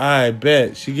like, I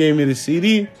bet. She gave me the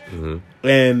CD,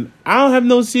 and I don't have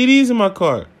no CDs in my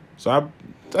car. So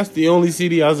that's the only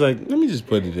CD. I was like, let me just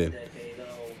put it in.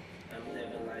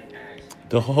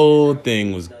 The whole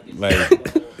thing was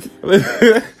like...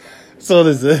 So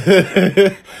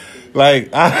listen,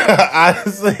 like I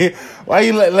honestly, why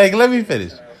you like? Let me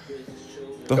finish.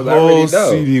 The whole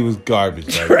CD was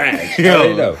garbage, like, trash. I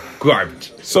already know,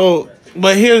 garbage. So,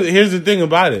 but here's the thing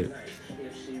about it.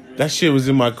 That shit was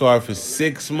in my car for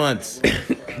 6 months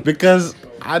because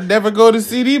I never go to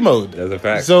CD mode. That's a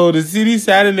fact. So the CD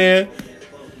sat in there,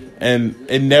 and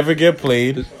it never get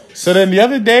played. So then the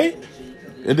other day,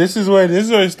 and this is where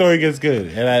the story gets good,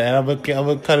 and I'm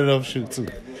gonna cut it off shoot too.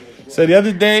 So the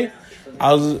other day,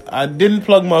 I didn't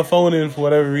plug my phone in for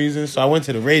whatever reason, so I went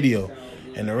to the radio,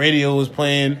 and the radio was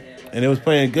playing, and it was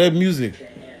playing good music.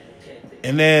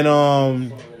 And then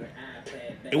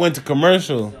it went to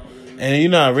commercial, and you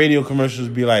know how radio commercials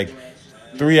be like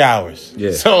 3 hours.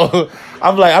 Yeah. So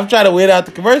I'm trying to wait out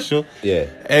the commercial. Yeah.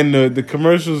 And the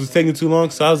commercials was taking too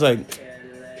long, so I was like,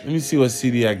 let me see what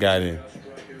CD I got in.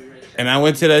 And I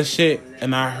went to that shit,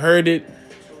 and I heard it.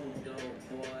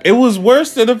 It was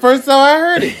worse than the first time I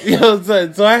heard it. You know what I'm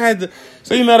saying? So I had to...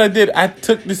 So you know what I did? I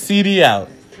took the CD out.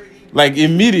 Like,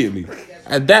 immediately.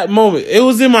 At that moment. It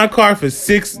was in my car for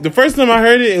 6... The first time I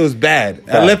heard it, it was bad.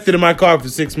 Facts. I left it in my car for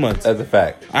 6 months. That's a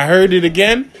fact. I heard it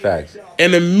again. Facts.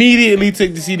 And immediately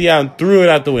took the CD out and threw it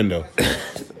out the window.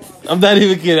 I'm not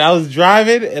even kidding. I was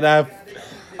driving, and I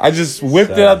just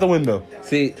whipped it out the window.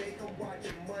 See...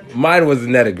 Mine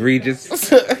wasn't that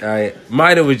egregious. Right?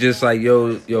 Mine was just like,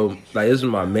 yo, like this was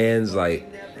my man's. Like,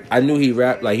 I knew he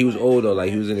rapped. Like he was old though.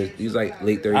 Like he was like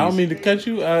late 30s. I don't mean to cut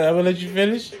you. I'm gonna let you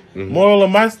finish. Mm-hmm. Moral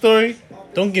of my story: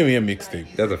 don't give me a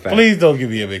mixtape. That's a fact. Please don't give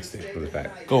me a mixtape. That's a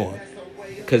fact. Go on.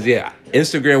 Cause yeah,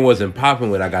 Instagram wasn't popping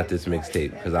when I got this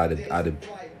mixtape. Cause I'd have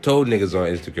told niggas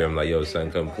on Instagram like, yo, son,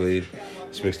 come clean.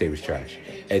 This mixtape is trash.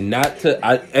 And not to,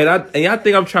 y'all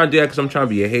think I'm trying to do that because I'm trying to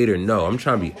be a hater. No, I'm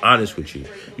trying to be honest with you.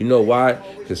 You know why?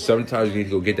 Because sometimes you need to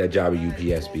go get that job at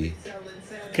UPS, B.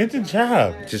 Get the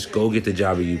job. Just go get the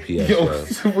job at UPS, yo,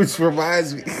 bro. Which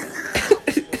reminds me.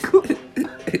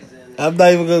 I'm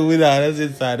not even going to, that's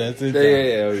inside. That's inside.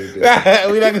 Yeah.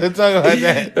 We're not going to talk about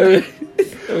that.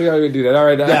 We're not going to do that. All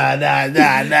right,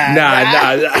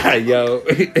 nah, yo.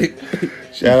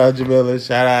 Shout out Jamila,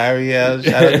 shout out Ariel,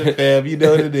 shout out the fam. You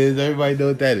know what it is. Everybody know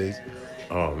what that is.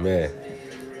 Oh, man.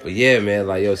 But yeah, man,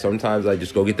 like, yo, sometimes I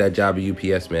just go get that job at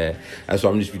UPS, man. That's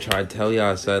what I'm just be trying to tell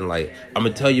y'all, son. Like, I'm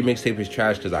going to tell you mixtape is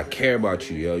trash because I care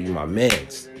about you, yo. You my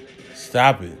mans.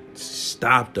 Stop it.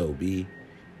 Stop, though, B.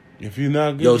 If you're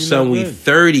not good, yo, son, we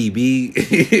 30,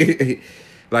 B.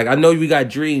 Like, I know we got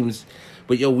dreams,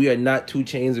 but, yo, we are not 2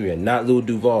 Chainz and we are not Lil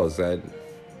Duval, son.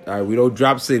 All right, we don't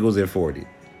drop singles at 40.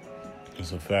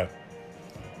 That's a fact.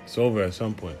 It's over at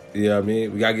some point. You know what I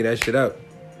mean? We got to get that shit up.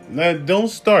 Now, don't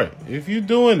start. If you're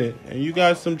doing it and you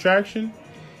got some traction,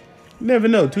 you never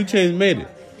know. 2 Chainz made it.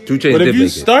 2 Chainz but did if you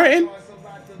make starting,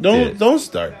 don't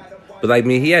start. But like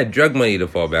me, he had drug money to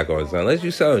fall back on, son. Unless you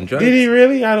selling drugs. Did he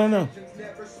really? I don't know.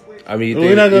 I mean,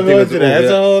 we're not going to go into that.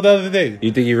 That's a whole other thing.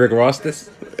 You think he Rick Ross this?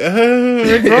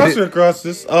 Rick Ross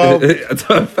this. That's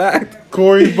a fact.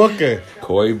 Cory Booker.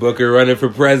 Cory Booker running for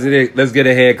president. Let's get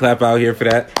a hand clap out here for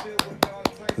that.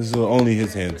 This is only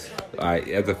his hands. All right,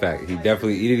 that's a fact. He didn't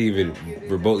even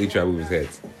remotely try to move his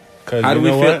heads. How do we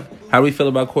feel? How do we feel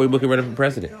about Cory Booker running for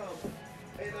president?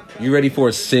 You ready for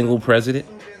a single president?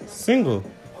 Single?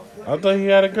 I thought he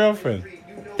had a girlfriend.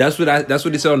 That's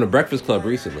what he said on the Breakfast Club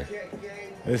recently.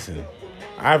 Listen,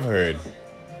 I've heard,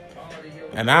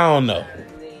 and I don't know.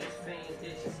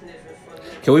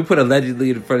 Can we put allegedly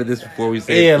in front of this before we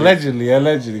say? Yeah, allegedly,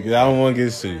 because I don't want to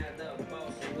get sued.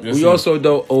 We also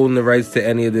don't own the rights to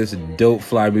any of this dope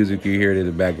fly music you hear in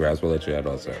the background. So we'll let you out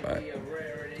also. All right.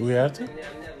 Do we have to?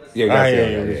 Yeah,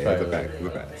 that's a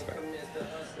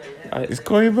fact. Is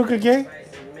Cory Booker gay?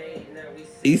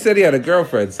 He said he had a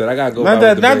girlfriend. Said I gotta go. Not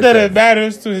that it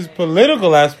matters to his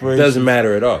political aspirations. Doesn't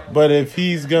matter at all. But if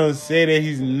he's gonna say that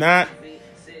he's not,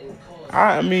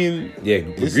 I mean, yeah,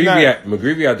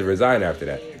 McGreevy had to resign after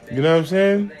that. You know what I'm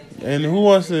saying? And who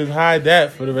wants to hide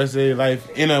that for the rest of their life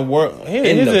in a world?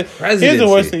 Here's the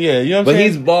worst thing. Yeah, you know what I'm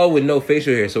saying? But he's bald with no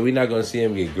facial hair, so we're not going to see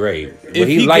him get gray. But If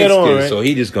he's he light get on, skinned, right? so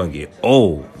he just going to get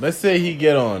old. Let's say he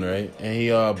get on, right? And he,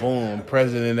 boom,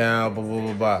 president now, blah, blah,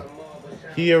 blah, blah.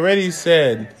 He already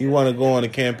said he want to go on the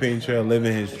campaign trail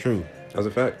living his truth. That's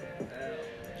a fact.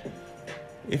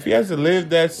 If he has to live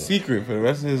that secret for the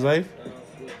rest of his life,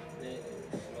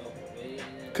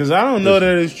 because I don't know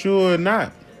that it's true or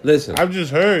not. Listen, I've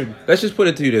just heard. Let's just put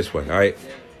it to you this way, all right?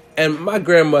 And my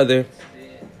grandmother,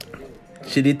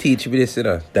 she did teach me this,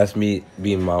 that's me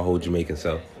being my whole Jamaican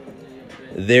self.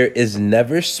 There is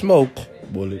never smoke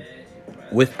Bullet.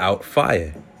 without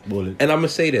fire. Bullet. And I'm going to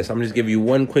say this. I'm going to just give you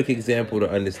one quick example to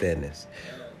understand this.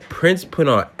 Prince put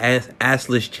on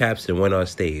assless chaps and went on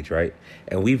stage, right?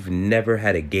 And we've never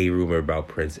had a gay rumor about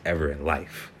Prince ever in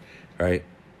life, right?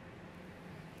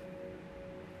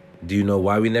 Do you know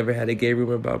why we never had a gay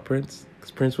rumor about Prince?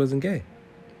 Because Prince wasn't gay,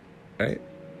 right?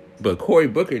 But Cory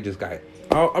Booker just got...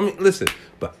 I mean, listen,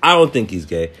 but I don't think he's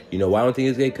gay. You know why I don't think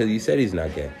he's gay? Because he said he's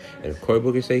not gay. And if Cory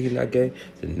Booker say he's not gay,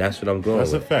 then that's what I'm going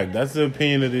with. That's a fact. That's the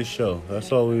opinion of this show. That's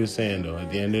all we were saying, though,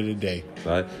 at the end of the day.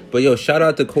 Right? But, yo, shout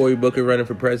out to Cory Booker running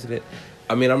for president.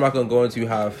 I mean, I'm not going to go into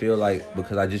how I feel like,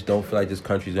 because I just don't feel like this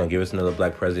country's going to give us another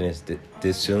black president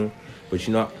this soon. But,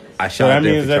 you know, I shout out that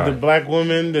them means for that trying. the black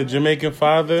woman, the Jamaican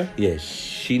father... Yeah,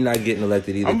 she not getting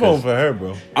elected either. I'm voting for her,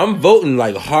 bro. I'm voting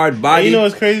like hard body. And you know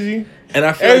what's crazy? And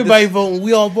I feel everybody voting.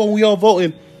 We all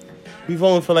voting. We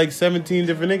voting for like 17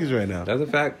 different niggas right now. That's a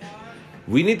fact.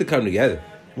 We need to come together.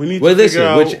 We need to figure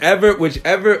out...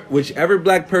 whichever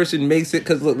black person makes it.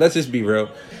 Because look, let's just be real.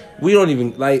 We don't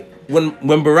even like when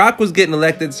Barack was getting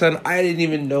elected, son. I didn't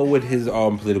even know what his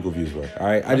political views were. All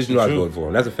right, I just knew I voted for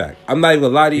him. That's a fact. I'm not even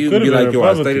gonna lie to you and be like, yo,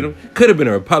 I stated him. Could have been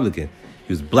a Republican.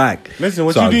 He was black. Listen,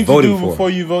 what you need to do before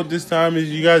you vote this time is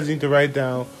you guys need to write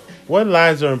down what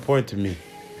lies are important to me.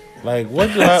 Like,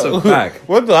 what do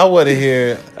what do I want to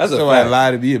hear somebody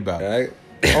lie to me about? Right?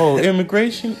 Oh,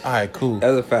 immigration? All right, cool.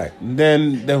 That's a fact.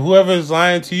 Then whoever's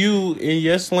lying to you in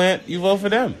your slant, you vote for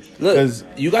them. Look, because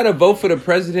you got to vote for the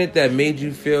president that made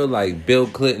you feel like Bill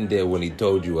Clinton did when he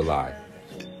told you a lie.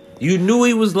 You knew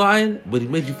he was lying, but he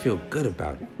made you feel good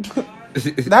about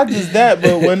it. Not just that,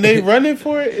 but when they running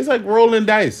for it, it's like rolling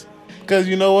dice. Because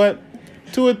you know what?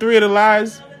 2 or 3 of the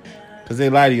lies... Because they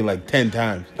lie to you like 10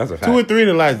 times. That's a fact. 2 or 3 of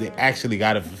the lies they actually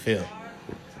got to fulfill.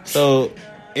 So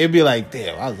it'd be like,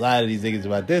 damn, I was lying to these niggas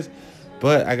about this.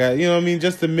 But I got, you know what I mean,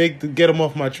 just to get them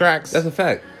off my tracks. That's a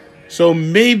fact. So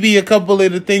maybe a couple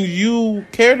of the things you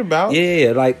cared about.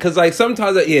 Yeah, like, because like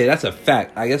sometimes, that's a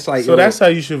fact. I guess like. So that's how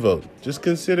you should vote. Just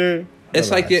consider. It's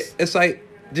like,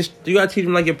 just, you got to treat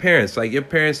them like your parents. Like your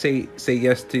parents say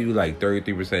yes to you like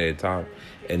 33% of the time.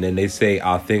 And then they say,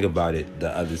 I'll think about it the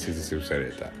other 66% of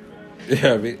the time. You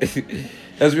know what I mean?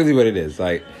 That's really what it is.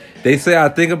 Like, they say I'll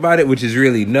think about it, which is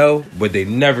really no, but they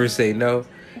never say no.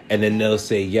 And then they'll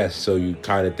say yes, so you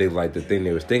kind of think like the thing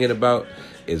they was thinking about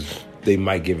is they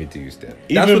might give it to you still.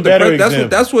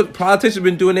 That's what politicians have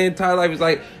been doing their entire life. Is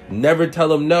like, never tell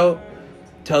them no,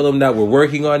 tell them that we're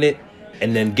working on it,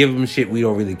 and then give them shit we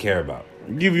don't really care about.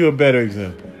 I'll give you a better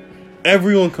example.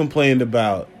 Everyone complained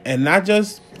about, and not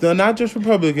just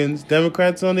Republicans,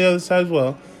 Democrats on the other side as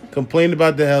well, complained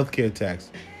about the healthcare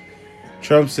tax.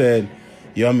 Trump said,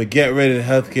 yo, I'm going to get rid of the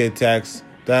healthcare tax,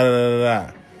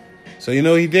 da-da-da-da-da. So you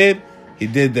know what he did? He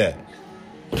did that.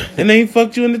 And then he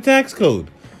fucked you in the tax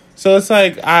code. So it's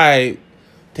like, all right,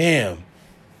 damn.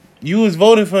 You was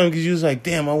voting for him because you was like,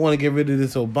 damn, I want to get rid of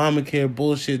this Obamacare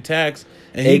bullshit tax.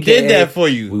 And he did that for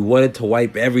you. We wanted to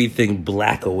wipe everything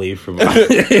black away from us.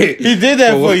 He did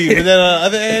that for you. But then on the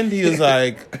other end, he was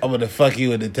like, I'm going to fuck you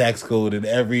with the tax code in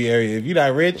every area. If you're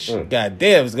not rich,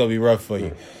 goddamn, it's going to be rough for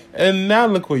you. And now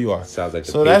look where you are. Sounds like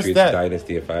the Patriots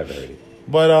dynasty of 5 already.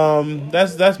 But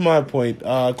that's my point.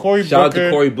 Cory Booker. Shout out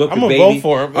to Cory Booker, I'm going to vote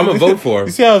for him. I'm going to vote for him.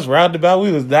 You see how it's roundabout?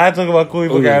 We was not talking about Cory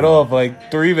Booker at all for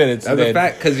like 3 minutes. That's a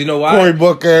fact, because you know why? Cory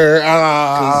Booker. It's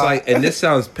like, and this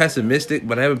sounds pessimistic,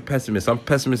 but I am a pessimist. I'm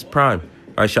pessimist prime.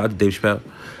 All right, shout out to Dave Chappelle.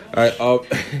 All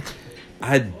right,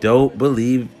 I don't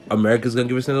believe America's going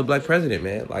to give us another black president,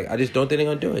 man. Like, I just don't think they're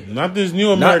going to do it. Not this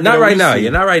new America. Not right now. Yeah,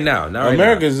 not right now.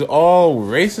 America's all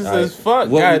racist as fuck.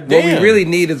 What we really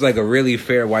need is like a really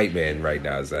fair white man right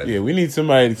now. We need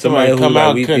somebody come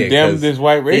out and condemn this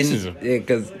white racism.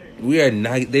 Because we are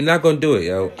not. They're not going to do it,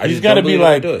 yo. He's got to be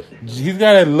like. He's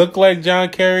got to look like John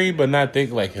Kerry, but not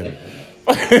think like him.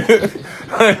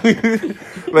 like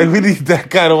we need that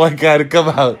kind of white guy to come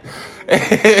out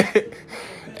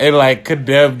and like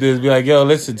condemn this. Be like, yo,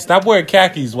 listen, stop wearing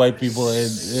khakis, white people. And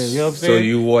you know what I'm saying? So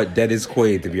you want Dennis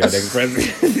Quaid to be our next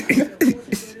president?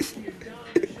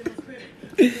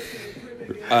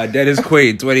 Dennis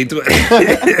Quaid,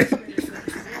 2020.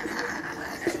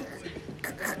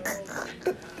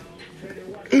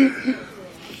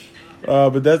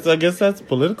 But I guess that's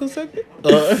political segment.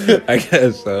 I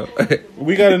guess so.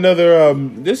 We got another.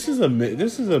 This is a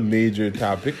major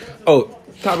topic. Oh,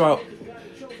 time out.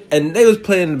 And they was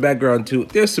playing in the background too.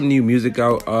 There's some new music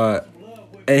out.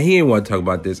 And he didn't want to talk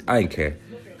about this. I didn't care,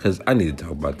 cause I need to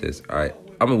talk about this. All right,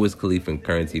 I'm a Wiz Khalifa and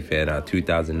Currency fan.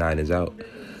 2009 is out.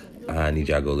 I need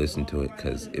y'all to go listen to it,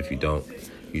 cause if you don't,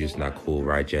 you're just not cool,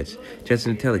 right? Jets and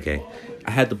the Telegang.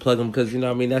 I had to plug them because, you know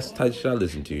what I mean, that's the type of shit I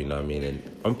listen to, you know what I mean? And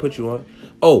I'm going to put you on.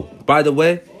 Oh, by the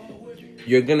way,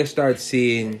 you're going to start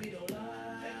seeing,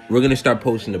 we're going to start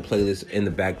posting the playlist in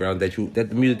the background that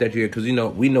the music that you hear, because,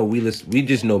 we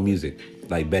just know music,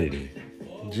 like, better than you.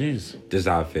 Jeez. That's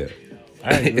how I feel.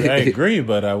 I agree,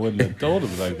 but I wouldn't have told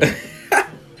him like that.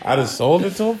 I'd have sold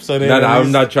it to him. So No,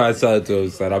 I'm not trying to sell it to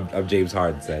him, son. I'm James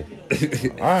Harden, son.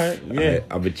 All right, yeah.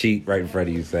 I'm a cheat right in front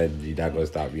of you, son. You're not going to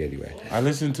stop me anyway. I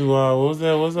listened to, what was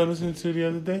that? What was I listening to the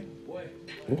other day?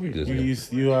 What were you listening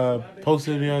to? You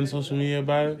posted me on social media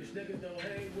about it?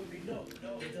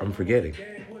 I'm forgetting.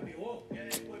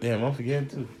 Damn, I'm forgetting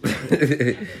too.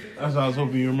 That's what I was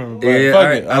hoping you remember. But Yeah,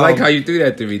 fuck it. I like how you threw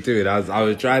that to me too. And I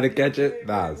was trying to catch it.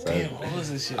 Nah, son. Damn, what was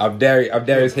this shit? I'm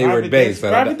Darius Hayward Bay.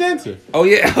 Private dancer. Oh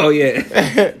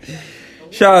yeah.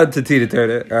 Shout out to Tina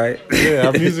Turner. All right. Yeah,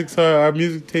 our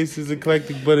music taste is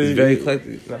eclectic, but It's very eclectic.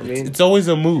 You know what I mean, it's always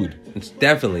a mood. it's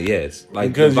definitely yes. Like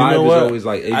Because the vibe you know is what? always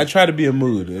like I try to be a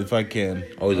mood if I can.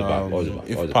 Always a vibe. Always a vibe.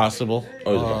 If Always a vibe. possible.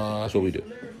 Always a vibe. That's what we do.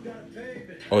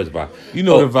 Always a vibe. You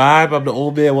know the vibe. I'm the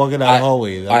old man walking down the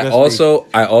hallway. I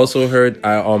also heard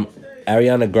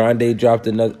Ariana Grande dropped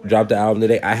the album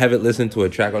today. I haven't listened to a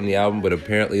track on the album, but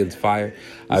apparently it's fire.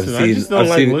 I just don't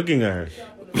like looking at her.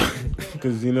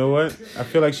 Because you know what? I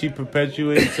feel like she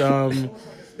perpetuates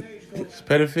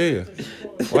pedophilia.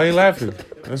 Why are you laughing?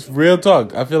 That's real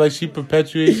talk. I feel like she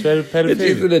perpetuates pedophilia.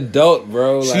 She's an adult,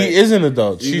 bro. Like, she is an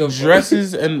adult. She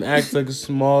dresses and acts like a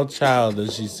small child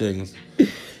as she sings.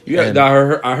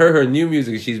 I heard her new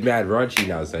music. She's mad raunchy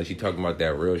now, son. She talking about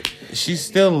that real. She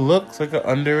still looks like an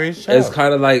underage child. It's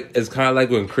kind of like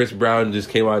when Chris Brown just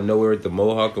came out of nowhere with the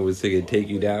mohawk and was singing "Take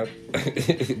You Down."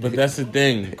 But that's the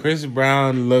thing. Chris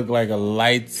Brown looked like a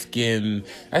light skin.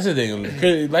 That's the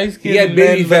thing. Light skin. He had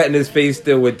baby fat in his face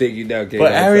still with "Take You Down."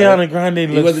 But Ariana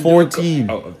Grande looks 14.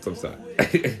 I'm sorry.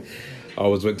 I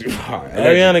was went too far.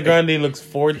 Ariana Grande looks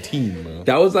 14, bro.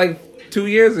 That was like 2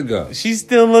 years ago. She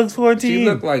still looks 14. She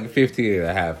looked like 15 and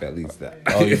a half at least.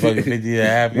 Oh, you fucking 15 and a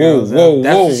half. Whoa.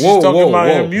 That's what she's talking about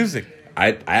in her music.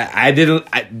 I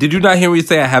did you not hear me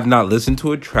say I have not listened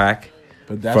to a track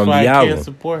but that's from why the I album? can't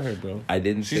support her, bro. I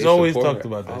didn't. She's always talked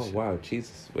about that. Oh shit. wow,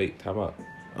 Jesus! Wait, time out.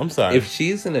 I'm sorry. If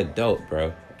she's an adult,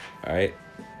 bro, all right,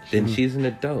 then she's an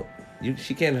adult.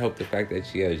 She can't help the fact that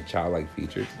she has childlike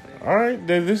features. All right,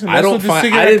 then listen. I didn't say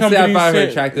I find her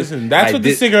attractive. Listen, that's what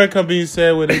the cigarette company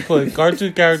said when they put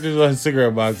cartoon characters on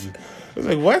cigarette boxes. I was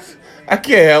like, what? I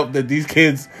can't help that these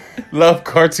kids love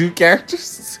cartoon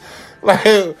characters. Like,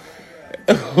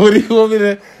 what do you want me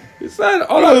to? Son,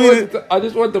 I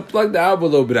just want to plug the album a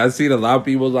little bit. I've seen a lot of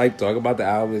people like talk about the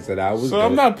album and said I was. So dope.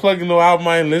 I'm not plugging no album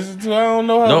I ain't listen to. I don't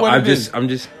know how. No, I'm just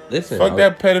listen. Fuck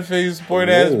that pedophilia sport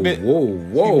ass bitch.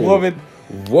 Whoa, woman.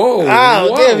 Whoa,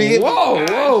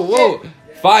 whoa.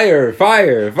 Fire.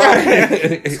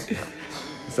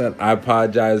 Son, I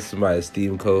apologize to my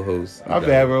esteemed co-host. My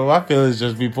bad, bro. My feelings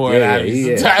just be pouring out of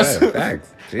me sometimes. Facts.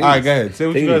 All right, go ahead. Say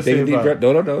what you got to say about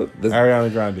No.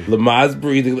 Ariana Grande. Lamar's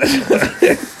breathing.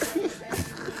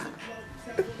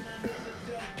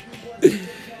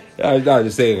 I'm not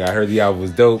just saying. I heard the album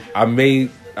was dope.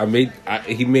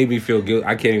 He made me feel good.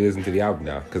 I can't even listen to the album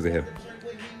now because of him.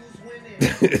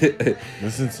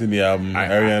 Listen to the album,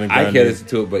 Ariana Grande. I can't listen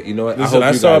to it, but you know what? Listen,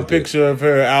 I saw a picture of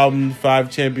her album,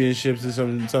 5 championships or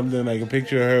something like a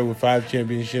picture of her with 5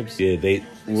 championships. Yeah, she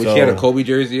had a Kobe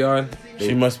jersey on.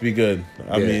 She must be good.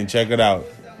 I mean, check it out.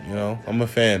 You know, I'm a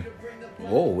fan.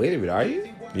 Whoa, wait a minute, are you?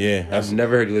 Yeah, I've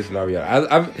never heard you listen to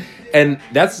Ariana. And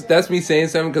that's me saying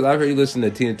something because I've heard you listen to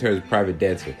Tina Turner's Private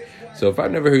Dancer. So if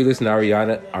I've never heard you listen to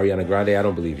Ariana Grande, I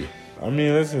don't believe you. I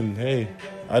mean, listen, hey,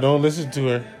 I don't listen to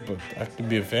her, but I can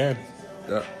be a fan.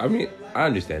 I mean, I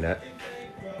understand that.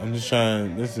 I'm just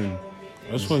trying to listen.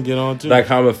 I just want to get on to like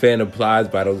how I'm a fan of Plies,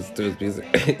 but I don't listen to his music.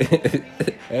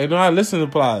 Hey, no, I listen to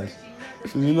Plies.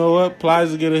 So you know what?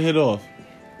 Plies will get a hit off.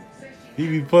 He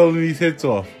be pulling these hits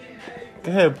off. Go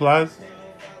ahead, Plies.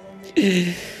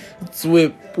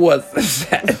 Swift what's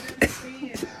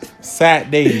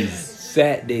Saturdays.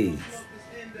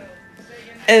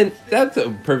 And that's a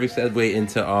perfect segue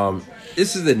into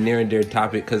this is a near and dear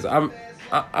topic because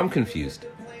I'm confused.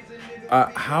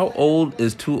 How old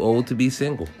is too old to be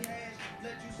single?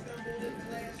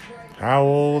 How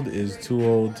old is too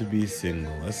old to be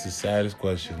single? That's the saddest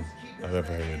question I've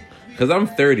ever heard. Because I'm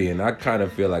 30 and I kind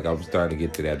of feel like I'm starting to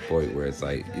get to that point where it's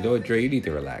like, you know what, Dre, you need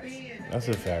to relax. That's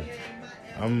a fact.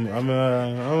 I'm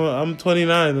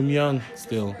 29. I'm young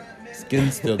still.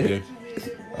 Skin's still good.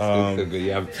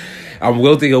 Yeah, I'm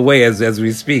wilting away as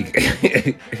we speak.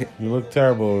 You look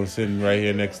terrible sitting right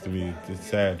here next to me. It's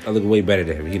sad. I look way better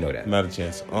than him. You know that. Not a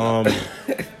chance.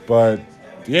 But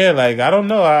yeah, like I don't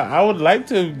know. I would like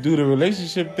to do the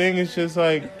relationship thing. It's just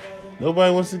like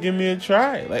nobody wants to give me a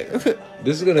try. Like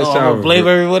this is gonna sound blame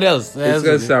everyone else. It's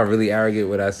gonna sound really arrogant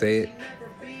when I say it.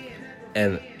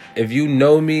 And if you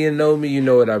know me, you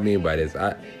know what I mean by this.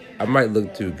 I might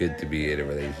look too good to be in a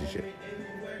relationship.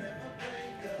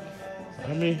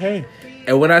 I mean, hey.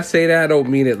 And when I say that, I don't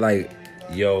mean it like,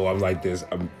 yo, I'm like this.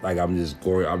 I'm just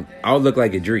gory. I'll look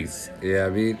like Idris. Yeah,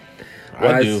 I mean,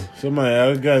 I do.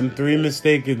 I've gotten 3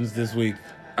 mistakens this week.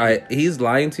 He's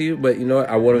lying to you, but you know what?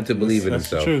 I want him to believe in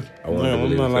himself. That's the truth. I want him to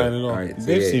believe I'm not in himself. lying at all. Right, so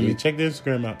They've seen me. Check the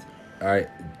Instagram out. All right,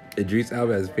 Idris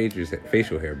Alba has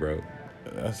facial hair, bro.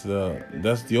 That's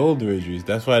the older Idris.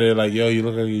 That's why they're like, yo, you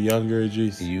look like a younger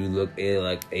Idris. You look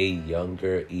like a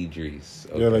younger Idris.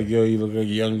 Okay. They're like, yo, you look like a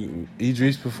young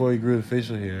Idris before he grew the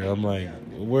facial hair. I'm like,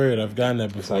 word, I've gotten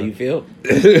that before. That's how you feel?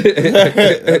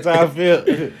 That's how I feel.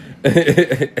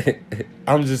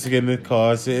 I'm just getting the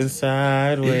car sitting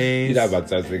sideways. You're not about to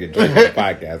start singing Drake on the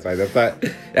podcast, right?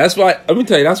 That's why. Let me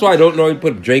tell you. That's why I don't normally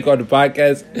put Drake on the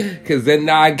podcast, because then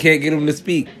now I can't get him to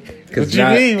speak. Because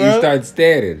now you start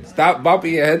standing. Stop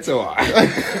bumping your head so hard.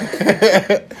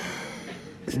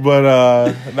 But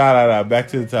nah. Back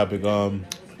to the topic.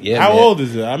 How old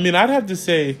is it? I mean, I'd have to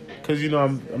say, because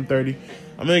I'm 30.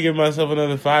 I'm gonna give myself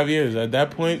another 5 years. At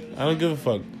that point, I don't give a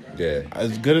fuck. Yeah.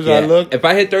 As good as I look. If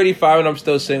I hit 35 and I'm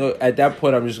still single, at that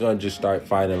point I'm just gonna start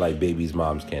finding like baby's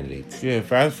mom's candidates. Yeah,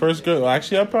 first girl. Well,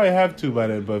 actually, I probably have 2 by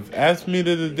then. But ask me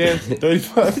to the dance at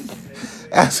 35.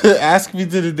 ask me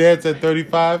to the dance at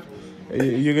 35.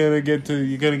 You're gonna get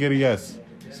a yes.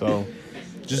 So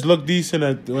just look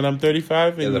decent when I'm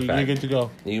 35, and you're good to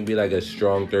go. You can be like a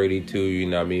strong 32. You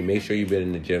know what I mean? Make sure you've been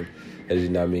in the gym. As you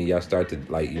know what I mean, y'all start to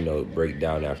break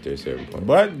down after a certain point.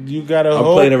 But you gotta. I'm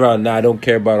playing around now. I don't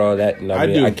care about all that. You know what I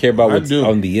mean? Do. I care about what's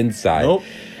on the inside. Nope.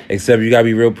 Except you gotta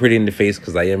be real pretty in the face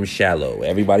because I am shallow.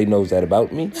 Everybody knows that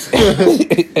about me.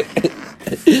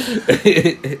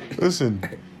 Listen,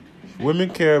 women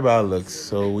care about looks,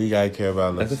 so we gotta care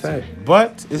about looks. That's a fact.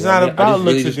 But it's not about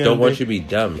looks. I just don't want you to be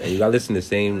dumb, and you gotta listen to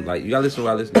you gotta listen to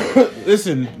what I listen to.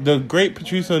 Listen, the great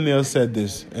Patrice O'Neal said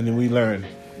this, and then we learned.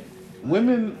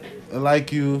 Women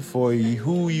like you for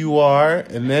who you are,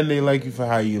 and then they like you for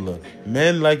how you look.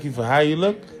 Men like you for how you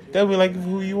look, then we like you for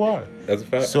who you are. That's a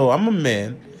fact. So I'm a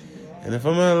man, and if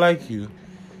I'm gonna like you,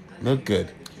 look good.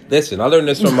 Listen, I learned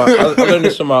this from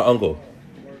my uncle.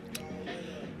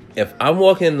 If I'm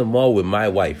walking in the mall with my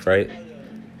wife, right,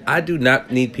 I do not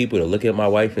need people to look at my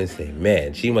wife and say,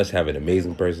 man, she must have an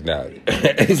amazing personality.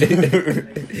 They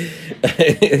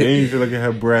need to look at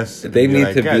her breasts. They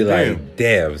need to be like,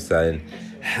 damn, son,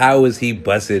 how is he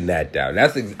busting that down?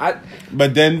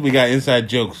 But then we got inside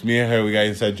jokes. Me and her, we got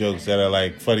inside jokes that are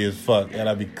like funny as fuck. And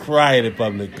I'll be crying in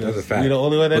public because we're the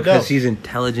only one that because does. she's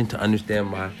intelligent to understand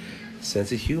my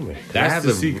sense of humor. That's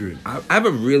the secret. I have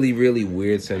a really, really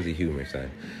weird sense of humor,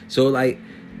 son. So, like,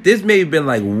 this may have been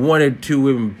like 1 or 2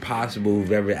 women possible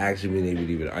who've ever actually been able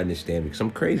to even understand me because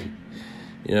I'm crazy.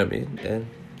 You know what I mean? And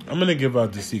I'm going to give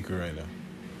out the secret right now.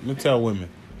 I'm going to tell women.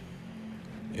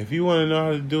 If you want to know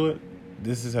how to do it,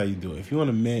 this is how you do it. If you want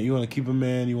a man, you want to keep a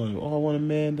man, I want a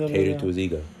man. Cater to his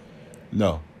ego.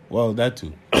 No. Well, that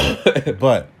too.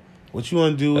 But what you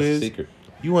want to do That's is the secret.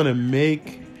 You want to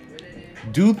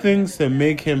do things that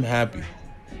make him happy.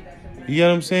 You get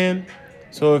what I'm saying?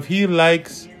 So if he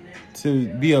likes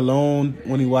to be alone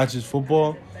when he watches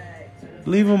football,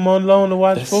 leave him alone to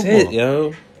watch football. That's it,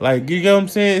 yo. Like, you get what I'm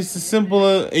saying? It's the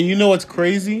simple, and you know what's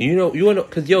crazy? You want to,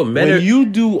 because, yo, men when you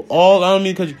do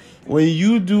when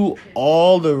you do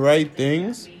all the right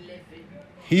things,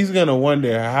 he's going to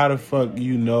wonder how the fuck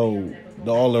you know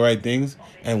all the right things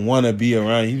and want to be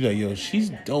around. He's like, yo,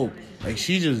 she's dope. Like,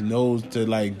 she just knows to,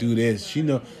 like, do this. She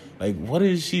know, like, what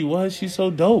is she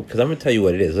so dope? Because I'm going to tell you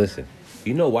what it is. Listen,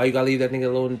 You know why you gotta leave that nigga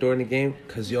alone during the game?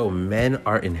 Cause yo, men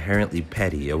are inherently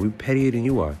petty. Yo, we pettier than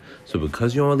you are. So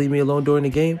because you don't leave me alone during the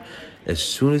game, as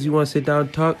soon as you want to sit down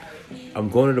and talk, I'm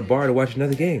going to the bar to watch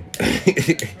another game.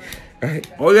 Right?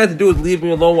 All you have to do is leave me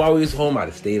alone while we was home. I'd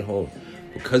have stayed home.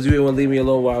 Because you didn't want to leave me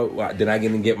alone while then I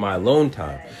didn't get my alone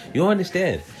time. You don't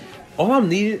understand. All I'm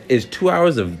needing is 2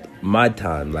 hours of my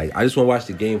time. Like, I just want to watch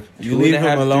the game. You leave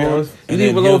him alone. You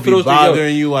leave him alone for those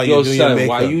bothering you while you're doing your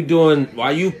makeup.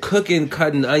 While you cooking,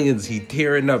 cutting onions, he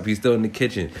tearing up. He's still in the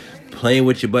kitchen, playing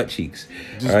with your butt cheeks.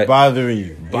 Just right? bothering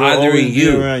you. Bothering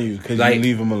you. Around you because you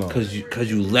leave him alone. Because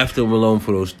you left him alone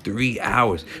for those 3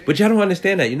 hours. But y'all don't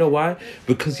understand that. You know why?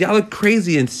 Because y'all are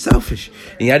crazy and selfish.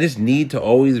 And y'all just need to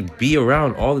always be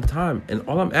around all the time. And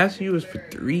all I'm asking you is for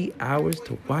 3 hours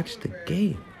to watch the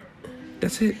game.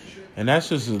 That's it. And that's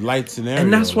just a light scenario.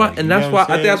 And that's why. Like, and that's why. I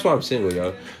think that's why I'm single,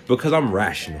 yo. Because I'm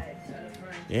rational.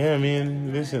 Yeah, I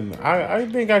mean, listen. I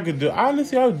think I could do.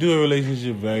 Honestly, I would do a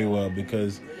relationship very well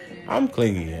because I'm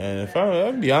clingy, and if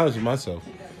I'll be honest with myself,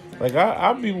 like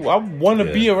I want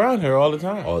to be around her all the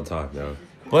time. All the time, yo.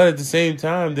 But at the same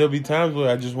time, there'll be times where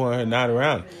I just want her not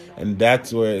around, and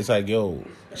that's where it's like, yo.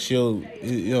 She'll,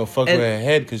 fuck with her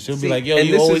head because she'll be like, yo,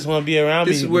 you always want to be around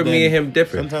me. This is where me and him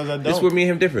different. Sometimes I don't. This is where me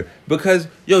and him different. Because,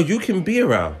 yo, you can be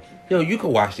around. Yo, you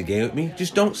can watch the game with me.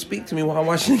 Just don't speak to me while I'm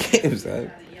watching the game, son.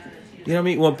 You know what I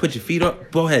mean? You want to put your feet up?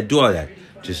 Go ahead, do all that.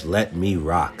 Just let me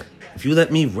rock. If you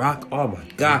let me rock, oh my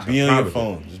gosh. Be on your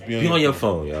phone. Just be on your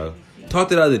phone, yo. Talk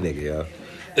to the other nigga, yo.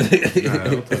 Nah,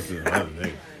 don't talk to the other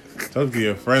nigga. Talk to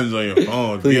your friends on your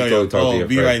phone. Please be on your phone.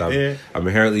 Be friends. right there. I'm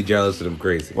inherently jealous of them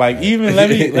crazy. Like, even let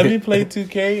me play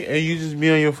 2K and you just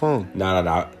be on your phone.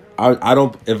 No. I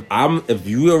don't. If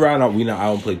you around, I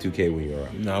don't play 2K when you're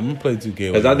around. No, I'm gonna play 2K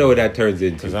because I know what that turns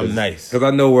into. Because I'm nice. Because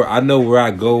I know where I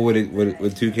go with it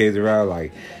with 2Ks around.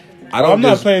 Like, I'm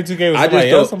not playing 2K with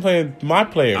somebody else. I'm playing my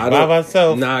player by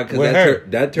myself. Nah, because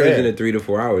that turns into 3 to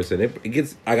 4 hours, and it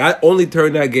gets like I only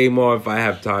turn that game on if I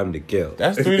have time to kill.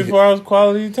 That's 3 to 4 hours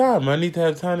quality time. I need to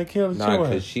have time to kill. Nah,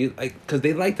 because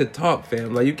they like to talk,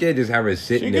 fam. Like, you can't just have her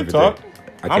sitting there. She can talk.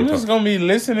 I'm just gonna be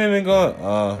listening and going.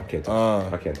 I can't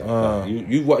talk. I can't talk.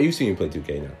 You seen me play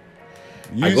 2K now.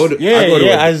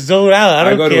 I zone out.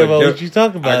 I don't care about what you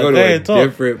talk about. I go to a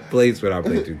different place when I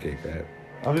play 2K, fam.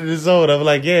 I'm in the zone. I'm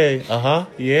like,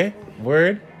 yeah,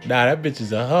 word. Nah, that bitch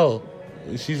is a hoe.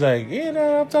 She's like, yeah,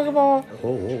 no, I'm talking about.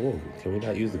 Whoa. Can we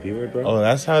not use the B word, bro? Oh,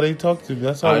 that's how they talk to me.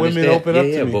 That's how women open up to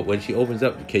me. Yeah, but when she opens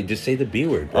up, okay, just say the B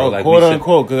word, bro. Oh, like, quote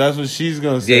unquote, because that's what she's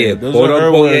going to say. Yeah, those quote are her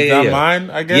unquote, words, not mine,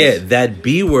 I guess. Yeah, that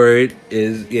B word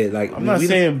is, like. I'm not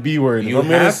saying B word. If I'm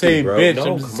going to say bitch, I'm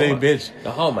going to say bitch.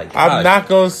 Oh, my God. I'm not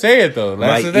going to say it, though.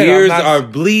 My ears are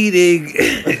bleeding.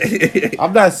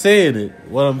 I'm not saying it.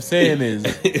 What I'm saying is,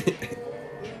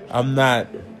 I'm not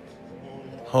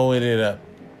hoeing it up.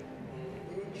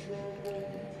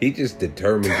 He just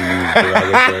determined to use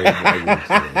derogatory language.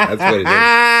 That's what it is.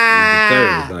 He's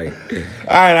determined. Like,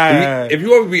 all right. If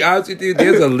you want to be honest with you,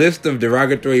 there's a list of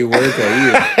derogatory words that he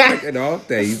is checking off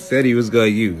that he said he was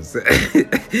going to use.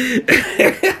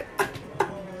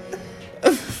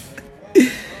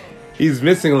 He's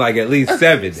missing like at least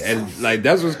 7, and like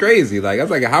that's what's crazy. Like, I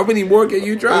was like, how many more can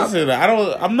you drop? Listen,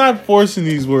 I'm not forcing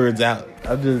these words out.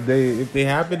 If they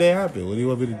happen, they happen. What do you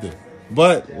want me to do?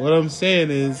 But what I'm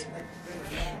saying is.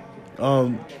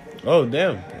 Oh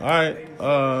damn! All right.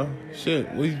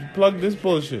 Shit. We plugged this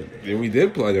bullshit. Yeah, we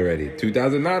did plug already.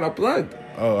 2009, I plugged.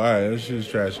 Oh, all right. This shit's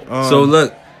trash. So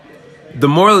look, the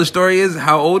moral of the story is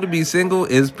how old to be single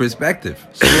is perspective.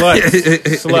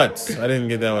 Sluts. I didn't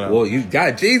get that one out. Well, you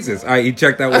got Jesus. All right, you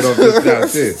checked that one off just now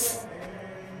too.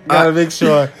 Gotta make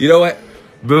sure. You know what?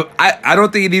 But I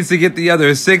don't think he needs to get the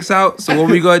other 6 out. So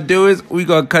what we gonna do is we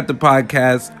gonna cut the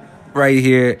podcast right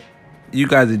here. You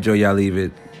guys enjoy. Y'all leave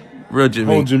it. Real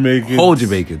Jamaicans. Whole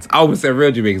Jamaicans. I almost said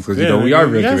real Jamaicans because, we are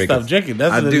real Jamaicans. Stop drinking.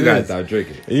 That's I do got to stop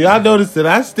drinking. Y'all noticed that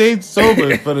I stayed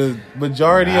sober for the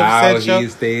majority of said show. He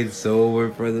stayed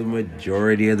sober for the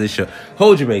majority of the show.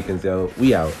 Whole Jamaicans, yo.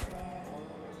 We out.